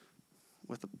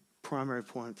with the primary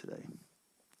point today.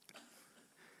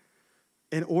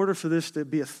 In order for this to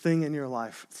be a thing in your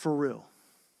life, for real,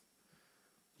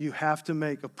 you have to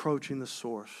make approaching the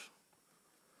source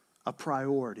a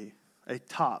priority, the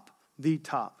top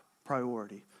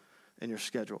priority in your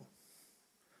schedule.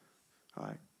 All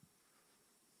right?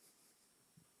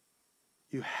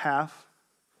 You have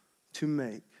to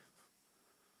make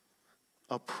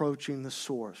approaching the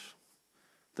source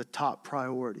the top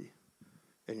priority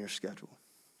in your schedule.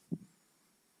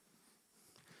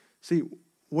 See,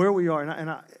 where we are,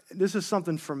 and this is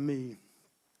something from me,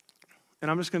 and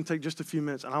I'm just going to take just a few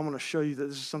minutes, and I want to show you that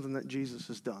this is something that Jesus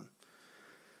has done.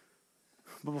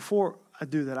 But before I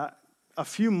do that, a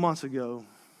few months ago,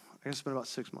 I guess it's been about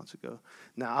 6 months ago,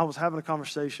 now I was having a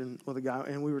conversation with a guy,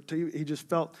 and he just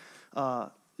felt,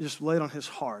 just laid on his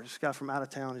heart, this guy from out of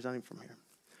town, he's not even from here,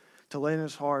 to lay in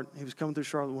his heart. He was coming through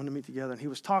Charlotte, wanted to meet together, and he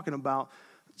was talking about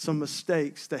some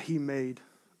mistakes that he made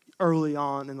early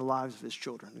on in the lives of his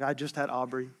children. The guy just had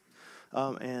Aubrey,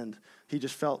 and he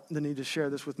just felt the need to share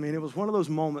this with me. And it was one of those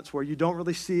moments where you don't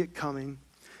really see it coming,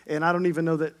 and I don't even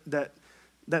know that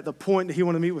the point that he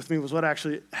wanted to meet with me was what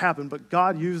actually happened, but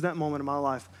God used that moment in my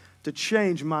life to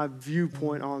change my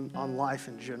viewpoint on life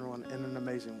in general in an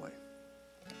amazing way.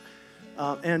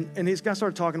 And this guy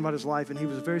started talking about his life, and he's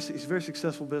a very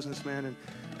successful businessman,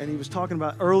 and he was talking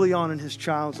about early on in his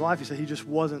child's life, he said he just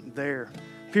wasn't there,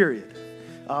 period.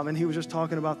 And he was just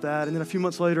talking about that. And then a few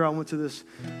months later, I went to this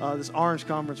Orange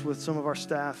conference with some of our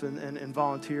staff and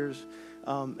volunteers.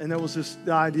 And there was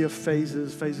the idea of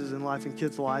phases in life and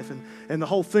kids' life. And the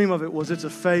whole theme of it was it's a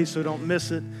phase, so don't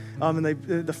miss it. And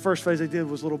the first phase they did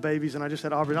was little babies, and I just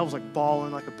had Aubrey, and I was like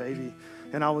bawling like a baby.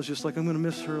 And I was just like, I'm going to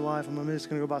miss her life. It's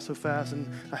going to go by so fast, and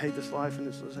I hate this life, and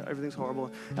everything's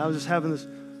horrible. And I was just having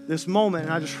this moment,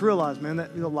 and I just realized, man,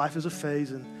 that life is a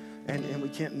phase, and we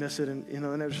can't miss it, and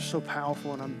it was just so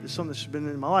powerful, and it's something that's been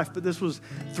in my life. But this was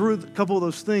through a couple of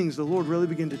those things, the Lord really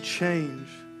began to change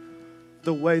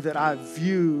the way that I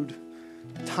viewed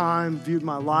time, viewed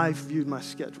my life, viewed my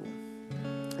schedule.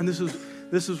 And this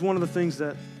this is one of the things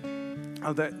that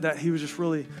he was just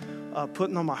really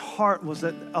putting on my heart, was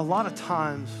that a lot of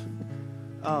times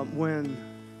when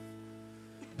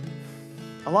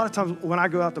I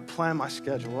go out to plan my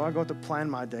schedule, or I go out to plan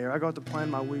my day, or I go out to plan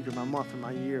my week or my month or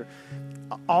my year,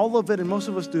 all of it, and most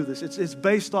of us do this, it's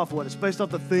based off what? It's based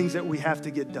off the things that we have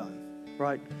to get done,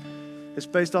 right? It's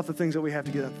based off the things that we have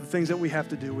to get done, the things that we have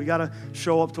to do. We got to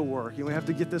show up to work, and we have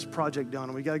to get this project done,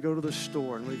 and we got to go to the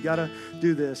store, and we've got to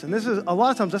do this. And this is, a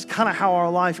lot of times, that's kind of how our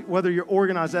life, whether you're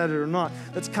organized at it or not,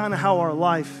 that's kind of how our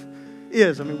life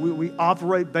is. I mean, we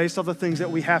operate based off the things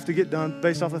that we have to get done,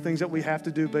 based off the things that we have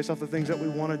to do, based off the things that we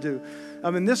want to do.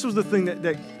 I mean, this was the thing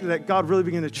that God really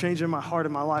began to change in my heart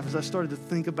and my life as I started to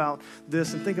think about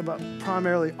this and think about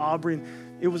primarily Aubrey. And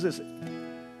it was this,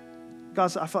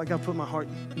 God, I felt like God put in my heart,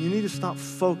 you need to stop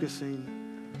focusing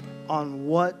on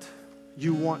what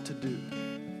you want to do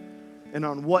and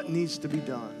on what needs to be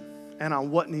done and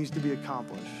on what needs to be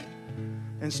accomplished,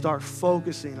 and start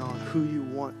focusing on who you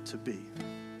want to be.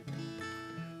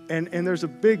 And there's a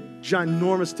big,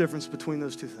 ginormous difference between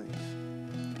those two things.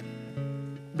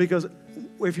 Because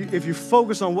if you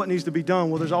focus on what needs to be done,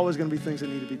 well, there's always going to be things that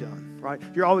need to be done, right?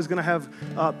 You're always going to have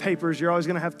papers. You're always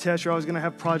going to have tests. You're always going to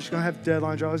have projects. You're going to have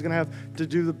deadlines. You're always going to have to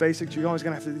do the basics. You're always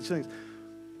going to have to do these things.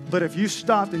 But if you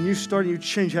stopped and you started, you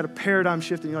changed, you had a paradigm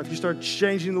shift in your life, you started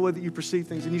changing the way that you perceive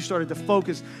things, and you started to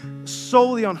focus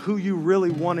solely on who you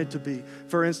really wanted to be.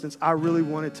 For instance, I really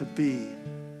wanted to be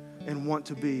and want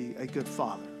to be a good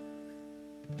father.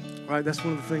 Right? That's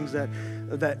one of the things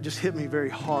that just hit me very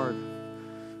hard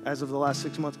as of the last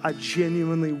 6 months. I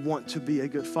genuinely want to be a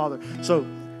good father. So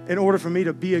in order for me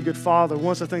to be a good father,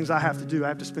 one of the things I have to do, I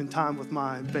have to spend time with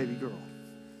my baby girl.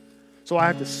 So I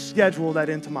have to schedule that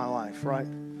into my life, right?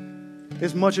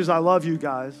 As much as I love you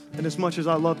guys, and as much as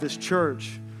I love this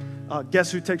church,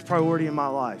 guess who takes priority in my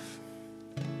life?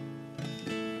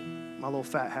 My little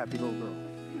fat, happy little girl.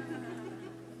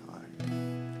 All right.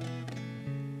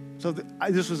 So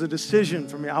this was a decision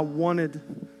for me. I want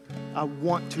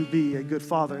to be a good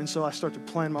father. And so I start to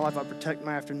plan my life. I protect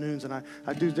my afternoons, and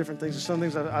I do different things. And some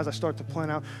things as I start to plan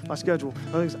out my schedule,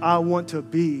 other things, I want to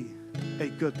be a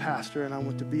good pastor, and I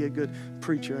want to be a good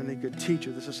preacher and a good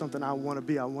teacher. This is something I want to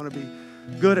be. I want to be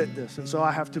good at this. And so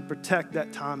I have to protect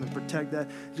that time and protect that.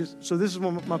 So this is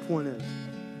what my point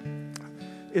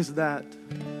is that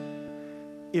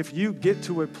if you get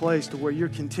to a place to where you're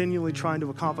continually trying to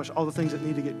accomplish all the things that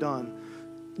need to get done,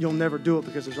 you'll never do it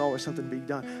because there's always something to be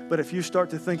done. But if you start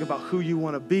to think about who you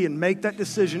want to be and make that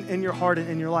decision in your heart and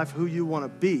in your life who you want to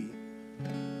be,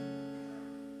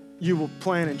 you will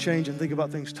plan and change and think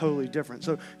about things totally different.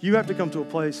 So you have to come to a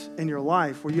place in your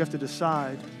life where you have to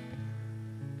decide,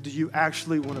 do you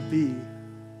actually want to be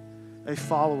a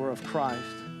follower of Christ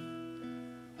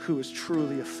who is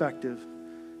truly effective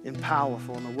and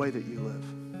powerful in the way that you live?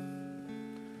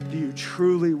 Do you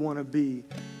truly want to be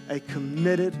a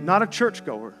committed, not a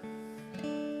churchgoer,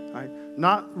 right?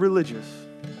 Not religious.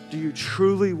 Do you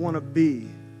truly want to be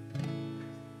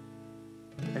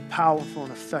a powerful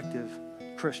and effective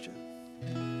Christian?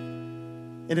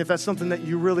 And if that's something that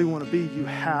you really want to be, you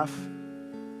have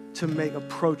to make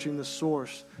approaching the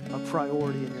source a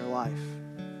priority in your life.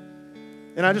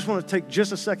 And I just want to take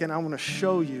just a second. I want to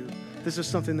show you this is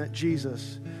something that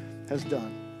Jesus has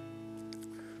done.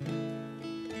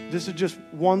 This is just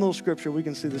one little scripture. We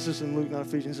can see this is in Luke, not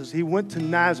Ephesians. It says, he went to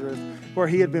Nazareth where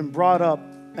he had been brought up,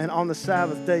 and on the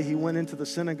Sabbath day he went into the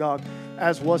synagogue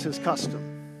as was his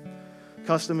custom.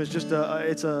 Custom is just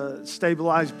it's a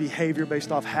stabilized behavior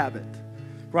based off habit,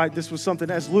 right? This was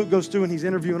something, as Luke goes through and he's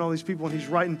interviewing all these people and he's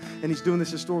writing and he's doing this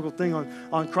historical thing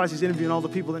on Christ. He's interviewing all the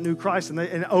people that knew Christ,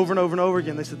 and over and over and over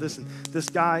again, they said, listen, this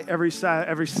guy, every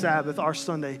Sabbath, our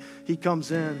Sunday, he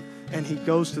comes in and he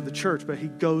goes to the church, but he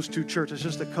goes to church. It's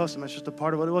just a custom. It's just a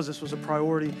part of what it was. This was a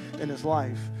priority in his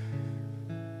life.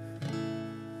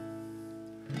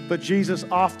 But Jesus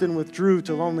often withdrew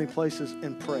to lonely places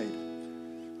and prayed.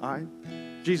 All right?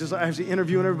 Jesus, as he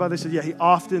interviewing everybody, they said, yeah, he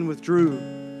often withdrew.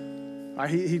 All right?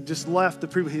 He just left the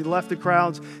people. He left the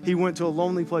crowds. He went to a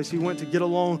lonely place. He went to get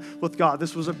alone with God.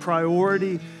 This was a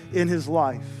priority in his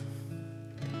life.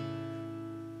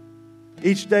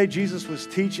 Each day Jesus was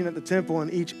teaching at the temple,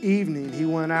 and each evening he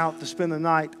went out to spend the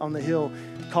night on the hill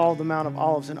called the Mount of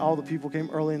Olives, and all the people came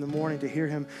early in the morning to hear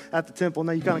him at the temple.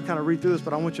 Now you kind of read through this,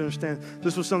 but I want you to understand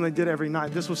this was something they did every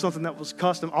night. This was something that was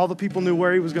custom. All the people knew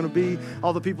where he was going to be.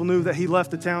 All the people knew that he left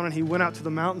the town and he went out to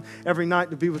the mountain every night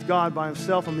to be with God by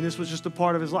himself. I mean, this was just a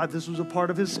part of his life. This was a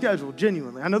part of his schedule,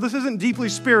 genuinely. I know this isn't deeply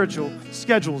spiritual,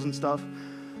 schedules and stuff,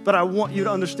 but I want you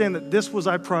to understand that this was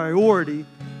a priority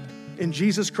in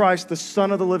Jesus Christ, the Son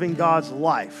of the living God's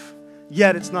life.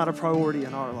 yet it's not a priority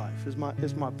in our life, is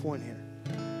my point here.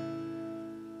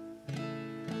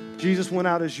 Jesus went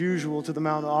out as usual to the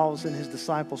Mount of Olives, and his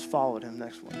disciples followed him.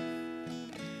 Next one.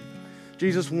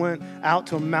 Jesus went out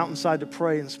to a mountainside to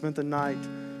pray and spent the night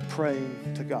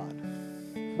praying to God.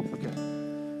 Okay.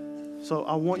 So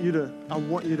I want you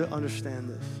to understand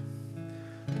this.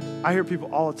 I hear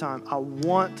people all the time, I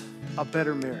want a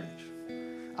better marriage.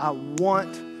 I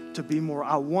want to be more,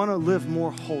 I want to live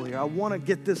more holy. I want to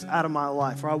get this out of my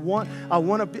life. Or I want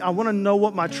to know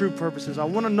what my true purpose is. I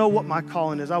want to know what my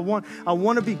calling is. I want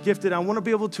to be gifted. I want to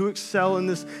be able to excel in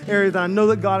this area that I know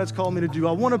that God has called me to do.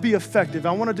 I want to be effective.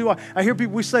 I hear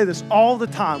people, we say this all the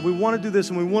time. We want to do this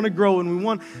and we want to grow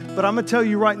but I'm going to tell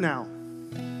you right now,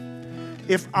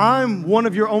 if I'm one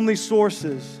of your only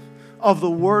sources of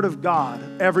the Word of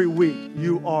God every week,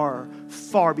 you are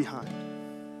far behind.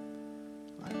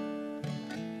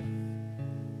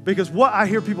 Because what I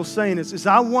hear people saying is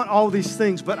I want all these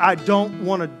things, but I don't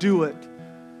want to do it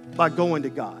by going to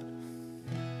God.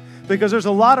 Because there's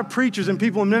a lot of preachers and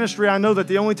people in ministry, I know that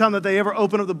the only time that they ever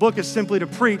open up the book is simply to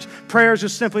preach. Prayer is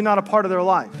just simply not a part of their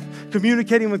life.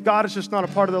 Communicating with God is just not a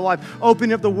part of their life.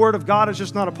 Opening up the Word of God is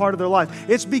just not a part of their life.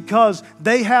 It's because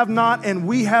they have not, and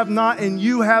we have not, and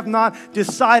you have not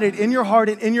decided in your heart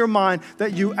and in your mind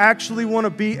that you actually want to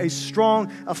be a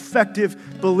strong,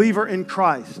 effective believer in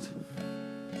Christ.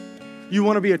 You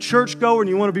want to be a churchgoer and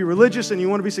you want to be religious and you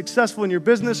want to be successful in your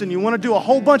business and you want to do a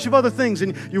whole bunch of other things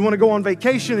and you want to go on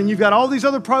vacation and you've got all these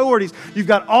other priorities. You've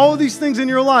got all of these things in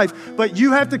your life, but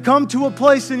you have to come to a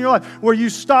place in your life where you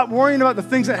stop worrying about the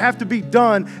things that have to be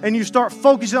done and you start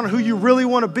focusing on who you really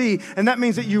want to be. And that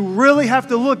means that you really have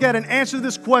to look at and answer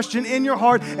this question in your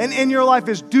heart and in your life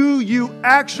is, do you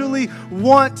actually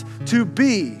want to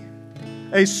be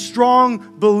a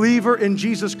strong believer in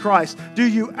Jesus Christ? Do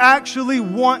you actually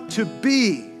want to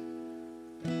be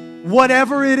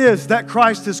whatever it is that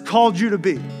Christ has called you to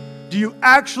be? Do you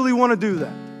actually want to do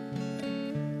that?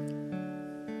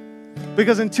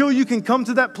 Because until you can come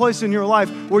to that place in your life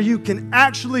where you can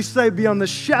actually say beyond the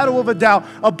shadow of a doubt,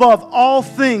 above all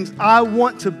things, I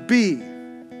want to be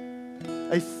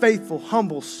a faithful,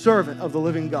 humble servant of the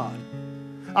living God.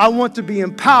 I want to be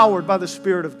empowered by the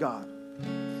Spirit of God.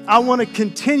 I want to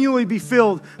continually be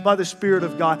filled by the Spirit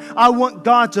of God. I want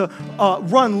God to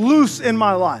run loose in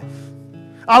my life.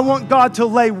 I want God to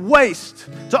lay waste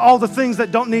to all the things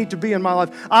that don't need to be in my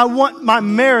life. I want my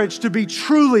marriage to be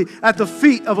truly at the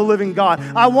feet of a living God.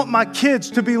 I want my kids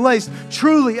to be laced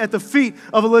truly at the feet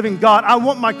of a living God. I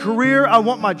want my career, I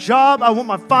want my job, I want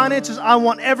my finances, I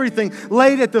want everything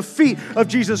laid at the feet of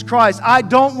Jesus Christ. I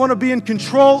don't want to be in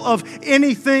control of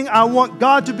anything. I want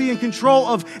God to be in control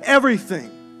of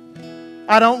everything.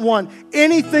 I don't want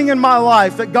anything in my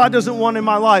life that God doesn't want in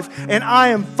my life. And I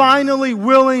am finally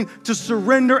willing to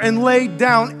surrender and lay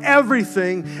down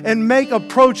everything and make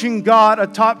approaching God a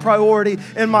top priority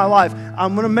in my life.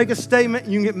 I'm going to make a statement.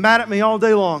 You can get mad at me all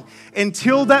day long.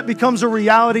 Until that becomes a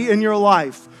reality in your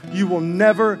life, you will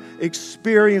never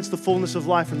experience the fullness of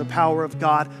life and the power of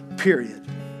God, period.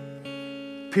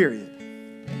 Period.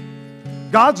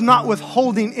 God's not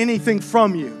withholding anything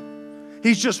from you.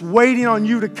 He's just waiting on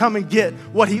you to come and get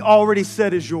what He already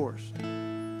said is yours.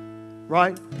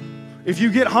 Right? If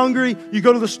you get hungry, you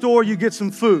go to the store, you get some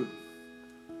food.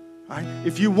 Right?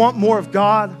 If you want more of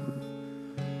God,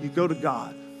 you go to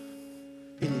God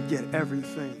and you get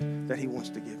everything that He wants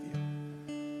to give you.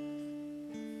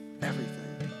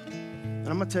 Everything. And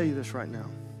I'm going to tell you this right now.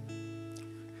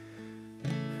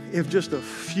 If just a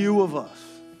few of us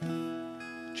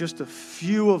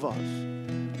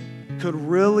could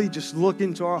really just look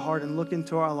into our heart and look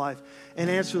into our life and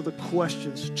answer the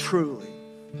questions truly.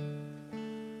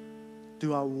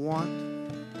 Do I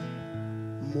want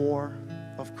more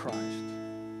of Christ?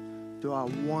 Do I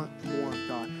want more of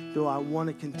God? Do I want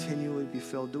to continually be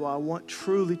filled? Do I want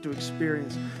truly to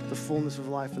experience the fullness of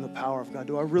life and the power of God?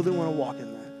 Do I really want to walk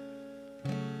in that?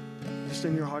 Just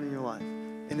in your heart and your life.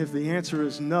 And if the answer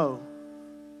is no,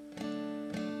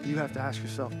 you have to ask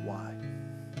yourself why.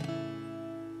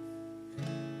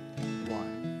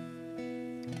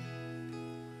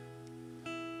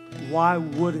 Why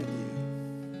wouldn't you,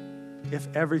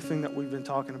 if everything that we've been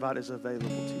talking about is available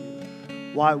to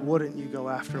you? Why wouldn't you go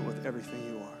after it with everything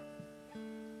you are?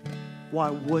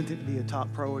 Why wouldn't it be a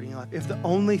top priority in your life? If the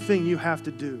only thing you have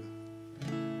to do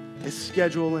is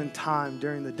schedule in time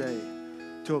during the day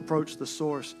to approach the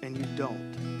source and you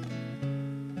don't,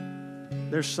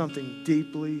 there's something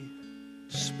deeply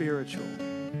spiritual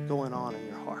going on in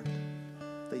your heart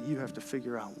that you have to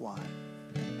figure out why.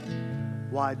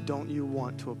 Why don't you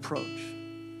want to approach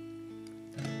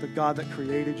the God that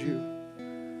created you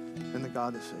and the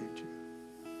God that saved you?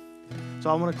 So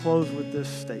I want to close with this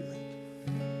statement.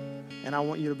 And I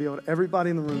want you to be able to, everybody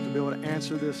in the room, to be able to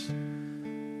answer this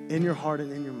in your heart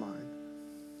and in your mind.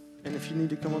 And if you need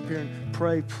to come up here and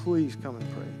pray, please come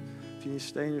and pray. If you need to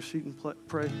stay in your seat and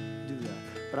pray, do that.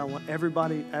 But I want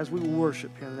everybody, as we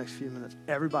worship here in the next few minutes,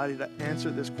 everybody to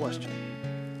answer this question.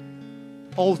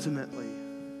 Ultimately,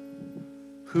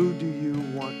 who do you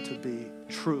want to be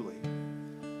truly?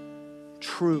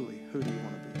 Truly, who do you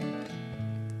want to be?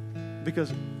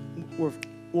 Because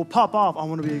we'll pop off, I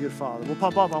want to be a good father. We'll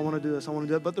pop off, I want to do this, I want to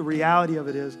do that. But the reality of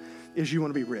it is you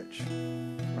want to be rich,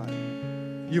 right?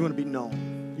 You want to be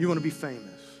known. You want to be famous.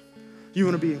 You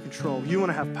want to be in control. You want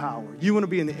to have power. You want to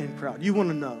be in the in crowd. You want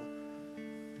to know,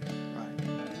 right?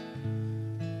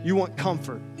 You want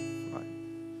comfort, right?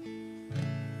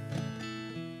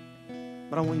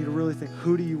 But I want you to really think,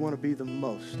 who do you want to be the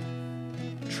most,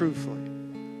 truthfully?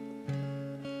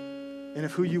 And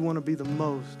if who you want to be the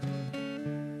most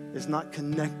is not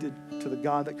connected to the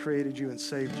God that created you and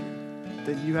saved you,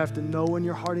 then you have to know in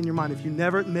your heart and your mind, if you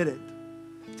never admit it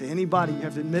to anybody, you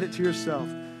have to admit it to yourself,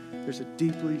 there's a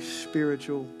deeply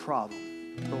spiritual problem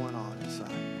going on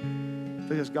inside.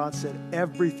 Because God said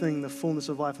everything, the fullness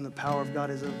of life and the power of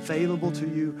God is available to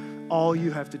you. All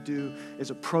you have to do is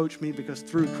approach me, because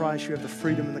through Christ you have the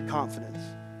freedom and the confidence.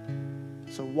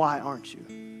 So why aren't you?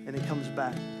 And it comes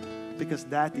back. Because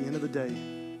that, at the end of the day,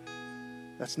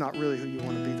 that's not really who you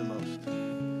want to be the most.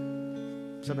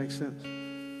 Does that make sense?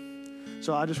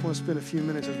 So I just want to spend a few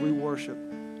minutes as we worship,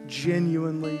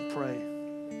 genuinely pray.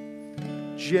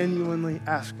 Genuinely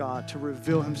ask God to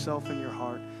reveal himself in your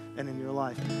heart and in your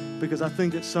life. Because I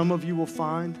think that some of you will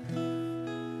find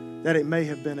that it may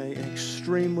have been an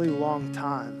extremely long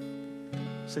time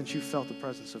since you felt the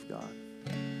presence of God.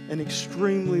 An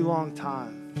extremely long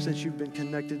time since you've been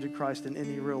connected to Christ in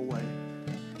any real way.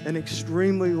 An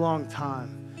extremely long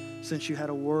time since you had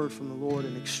a word from the Lord.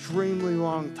 An extremely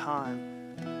long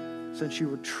time since you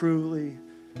were truly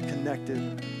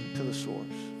connected to the source.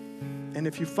 And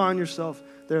if you find yourself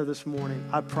there this morning,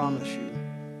 I promise you,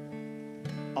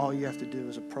 all you have to do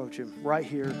is approach him right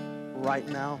here, right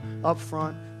now, up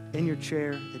front, in your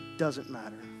chair. It doesn't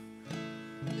matter.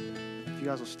 If you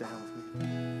guys will stand with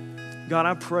me. God,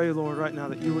 I pray, Lord, right now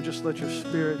that you would just let your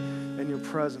spirit and your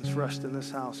presence rest in this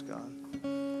house, God.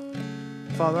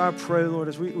 Father, I pray, Lord,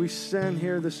 as we stand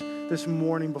here this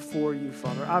morning before you,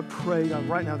 Father, I pray, God,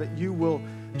 right now that you will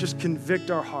just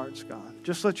convict our hearts, God.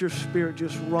 Just let your spirit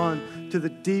just run to the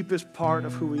deepest part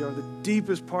of who we are, the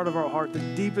deepest part of our heart,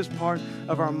 the deepest part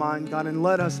of our mind, God. And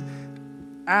let us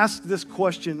ask this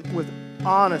question with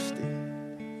honesty.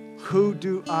 Who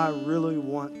do I really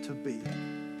want to be?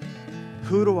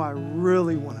 Who do I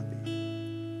really want to be?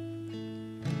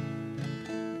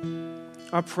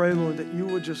 I pray, Lord, that you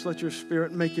would just let your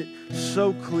spirit make it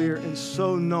so clear and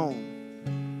so known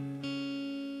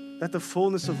that the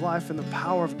fullness of life and the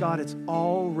power of God, it's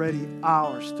already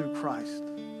ours through Christ.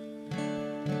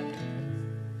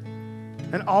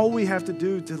 And all we have to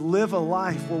do to live a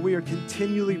life where we are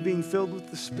continually being filled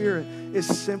with the Spirit is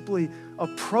simply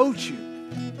approach you.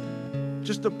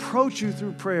 Just approach you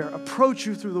through prayer, approach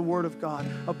you through the Word of God,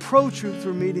 approach you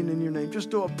through meeting in your name, just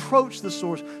to approach the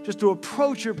source, just to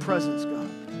approach your presence, God.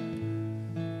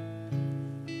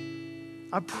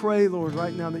 I pray, Lord,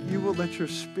 right now that you will let your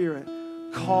Spirit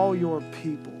call your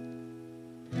people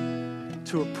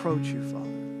to approach you, Father.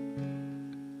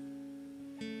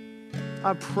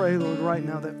 I pray, Lord, right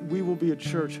now that we will be a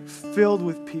church filled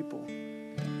with people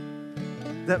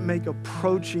that make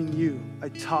approaching you a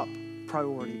top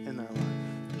priority in their life.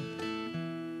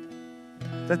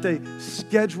 That they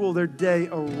schedule their day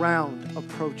around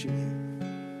approaching you.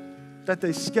 That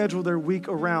they schedule their week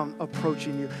around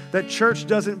approaching you. That church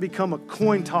doesn't become a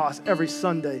coin toss every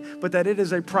Sunday, but that it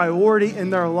is a priority in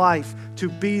their life to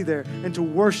be there and to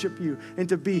worship you and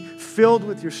to be filled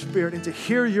with your Spirit and to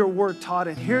hear your word taught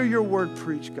and hear your word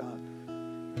preached, God.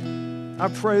 I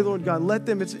pray, Lord God, let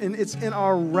them, it's in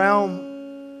our realm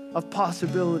of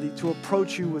possibility to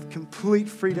approach you with complete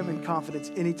freedom and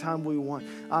confidence anytime we want.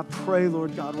 I pray,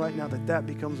 Lord God, right now that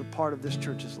becomes a part of this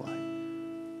church's life.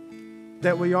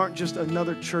 That we aren't just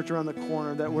another church around the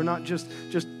corner, that we're not just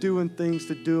doing things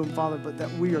to do them, Father, but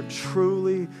that we are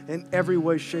truly, in every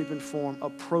way, shape, and form,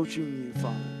 approaching you,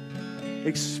 Father.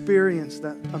 Experience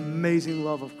that amazing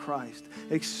love of Christ,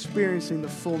 experiencing the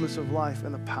fullness of life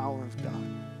and the power of God.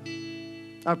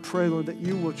 I pray, Lord, that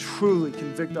you will truly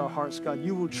convict our hearts, God.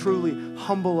 You will truly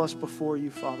humble us before you,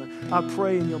 Father. I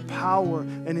pray in your power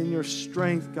and in your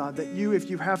strength, God, that you, if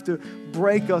you have to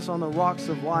break us on the rocks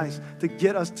of life to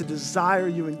get us to desire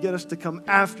you and get us to come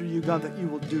after you, God, that you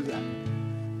will do that.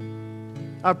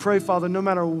 I pray, Father, no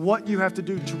matter what you have to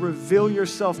do to reveal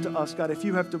yourself to us, God, if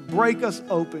you have to break us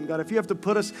open, God, if you have to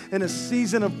put us in a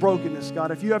season of brokenness,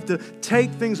 God, if you have to take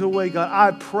things away, God,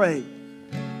 I pray,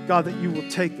 God, that you will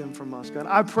take them from us, God.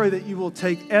 I pray that you will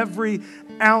take every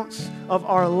ounce of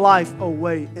our life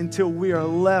away until we are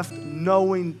left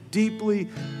knowing deeply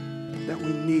that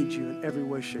we need you in every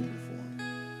way, shape,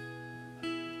 or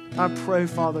form. I pray,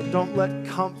 Father, don't let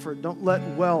comfort, don't let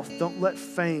wealth, don't let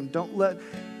fame, don't let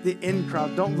the in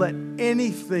crowd, don't let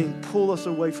anything pull us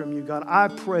away from you, God. I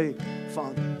pray,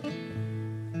 Father,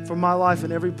 for my life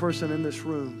and every person in this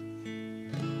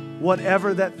room,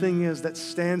 whatever that thing is that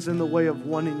stands in the way of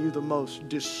wanting you the most,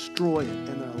 destroy it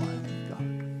in their life, God.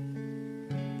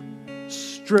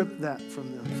 Strip that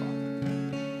from them, Father.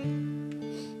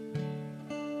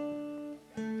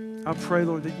 I pray,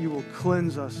 Lord, that you will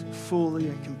cleanse us fully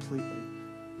and completely.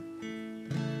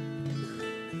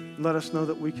 Let us know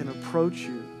that we can approach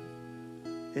you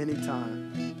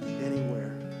anytime,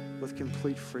 anywhere, with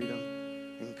complete freedom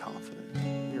and confidence.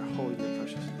 In your holy name.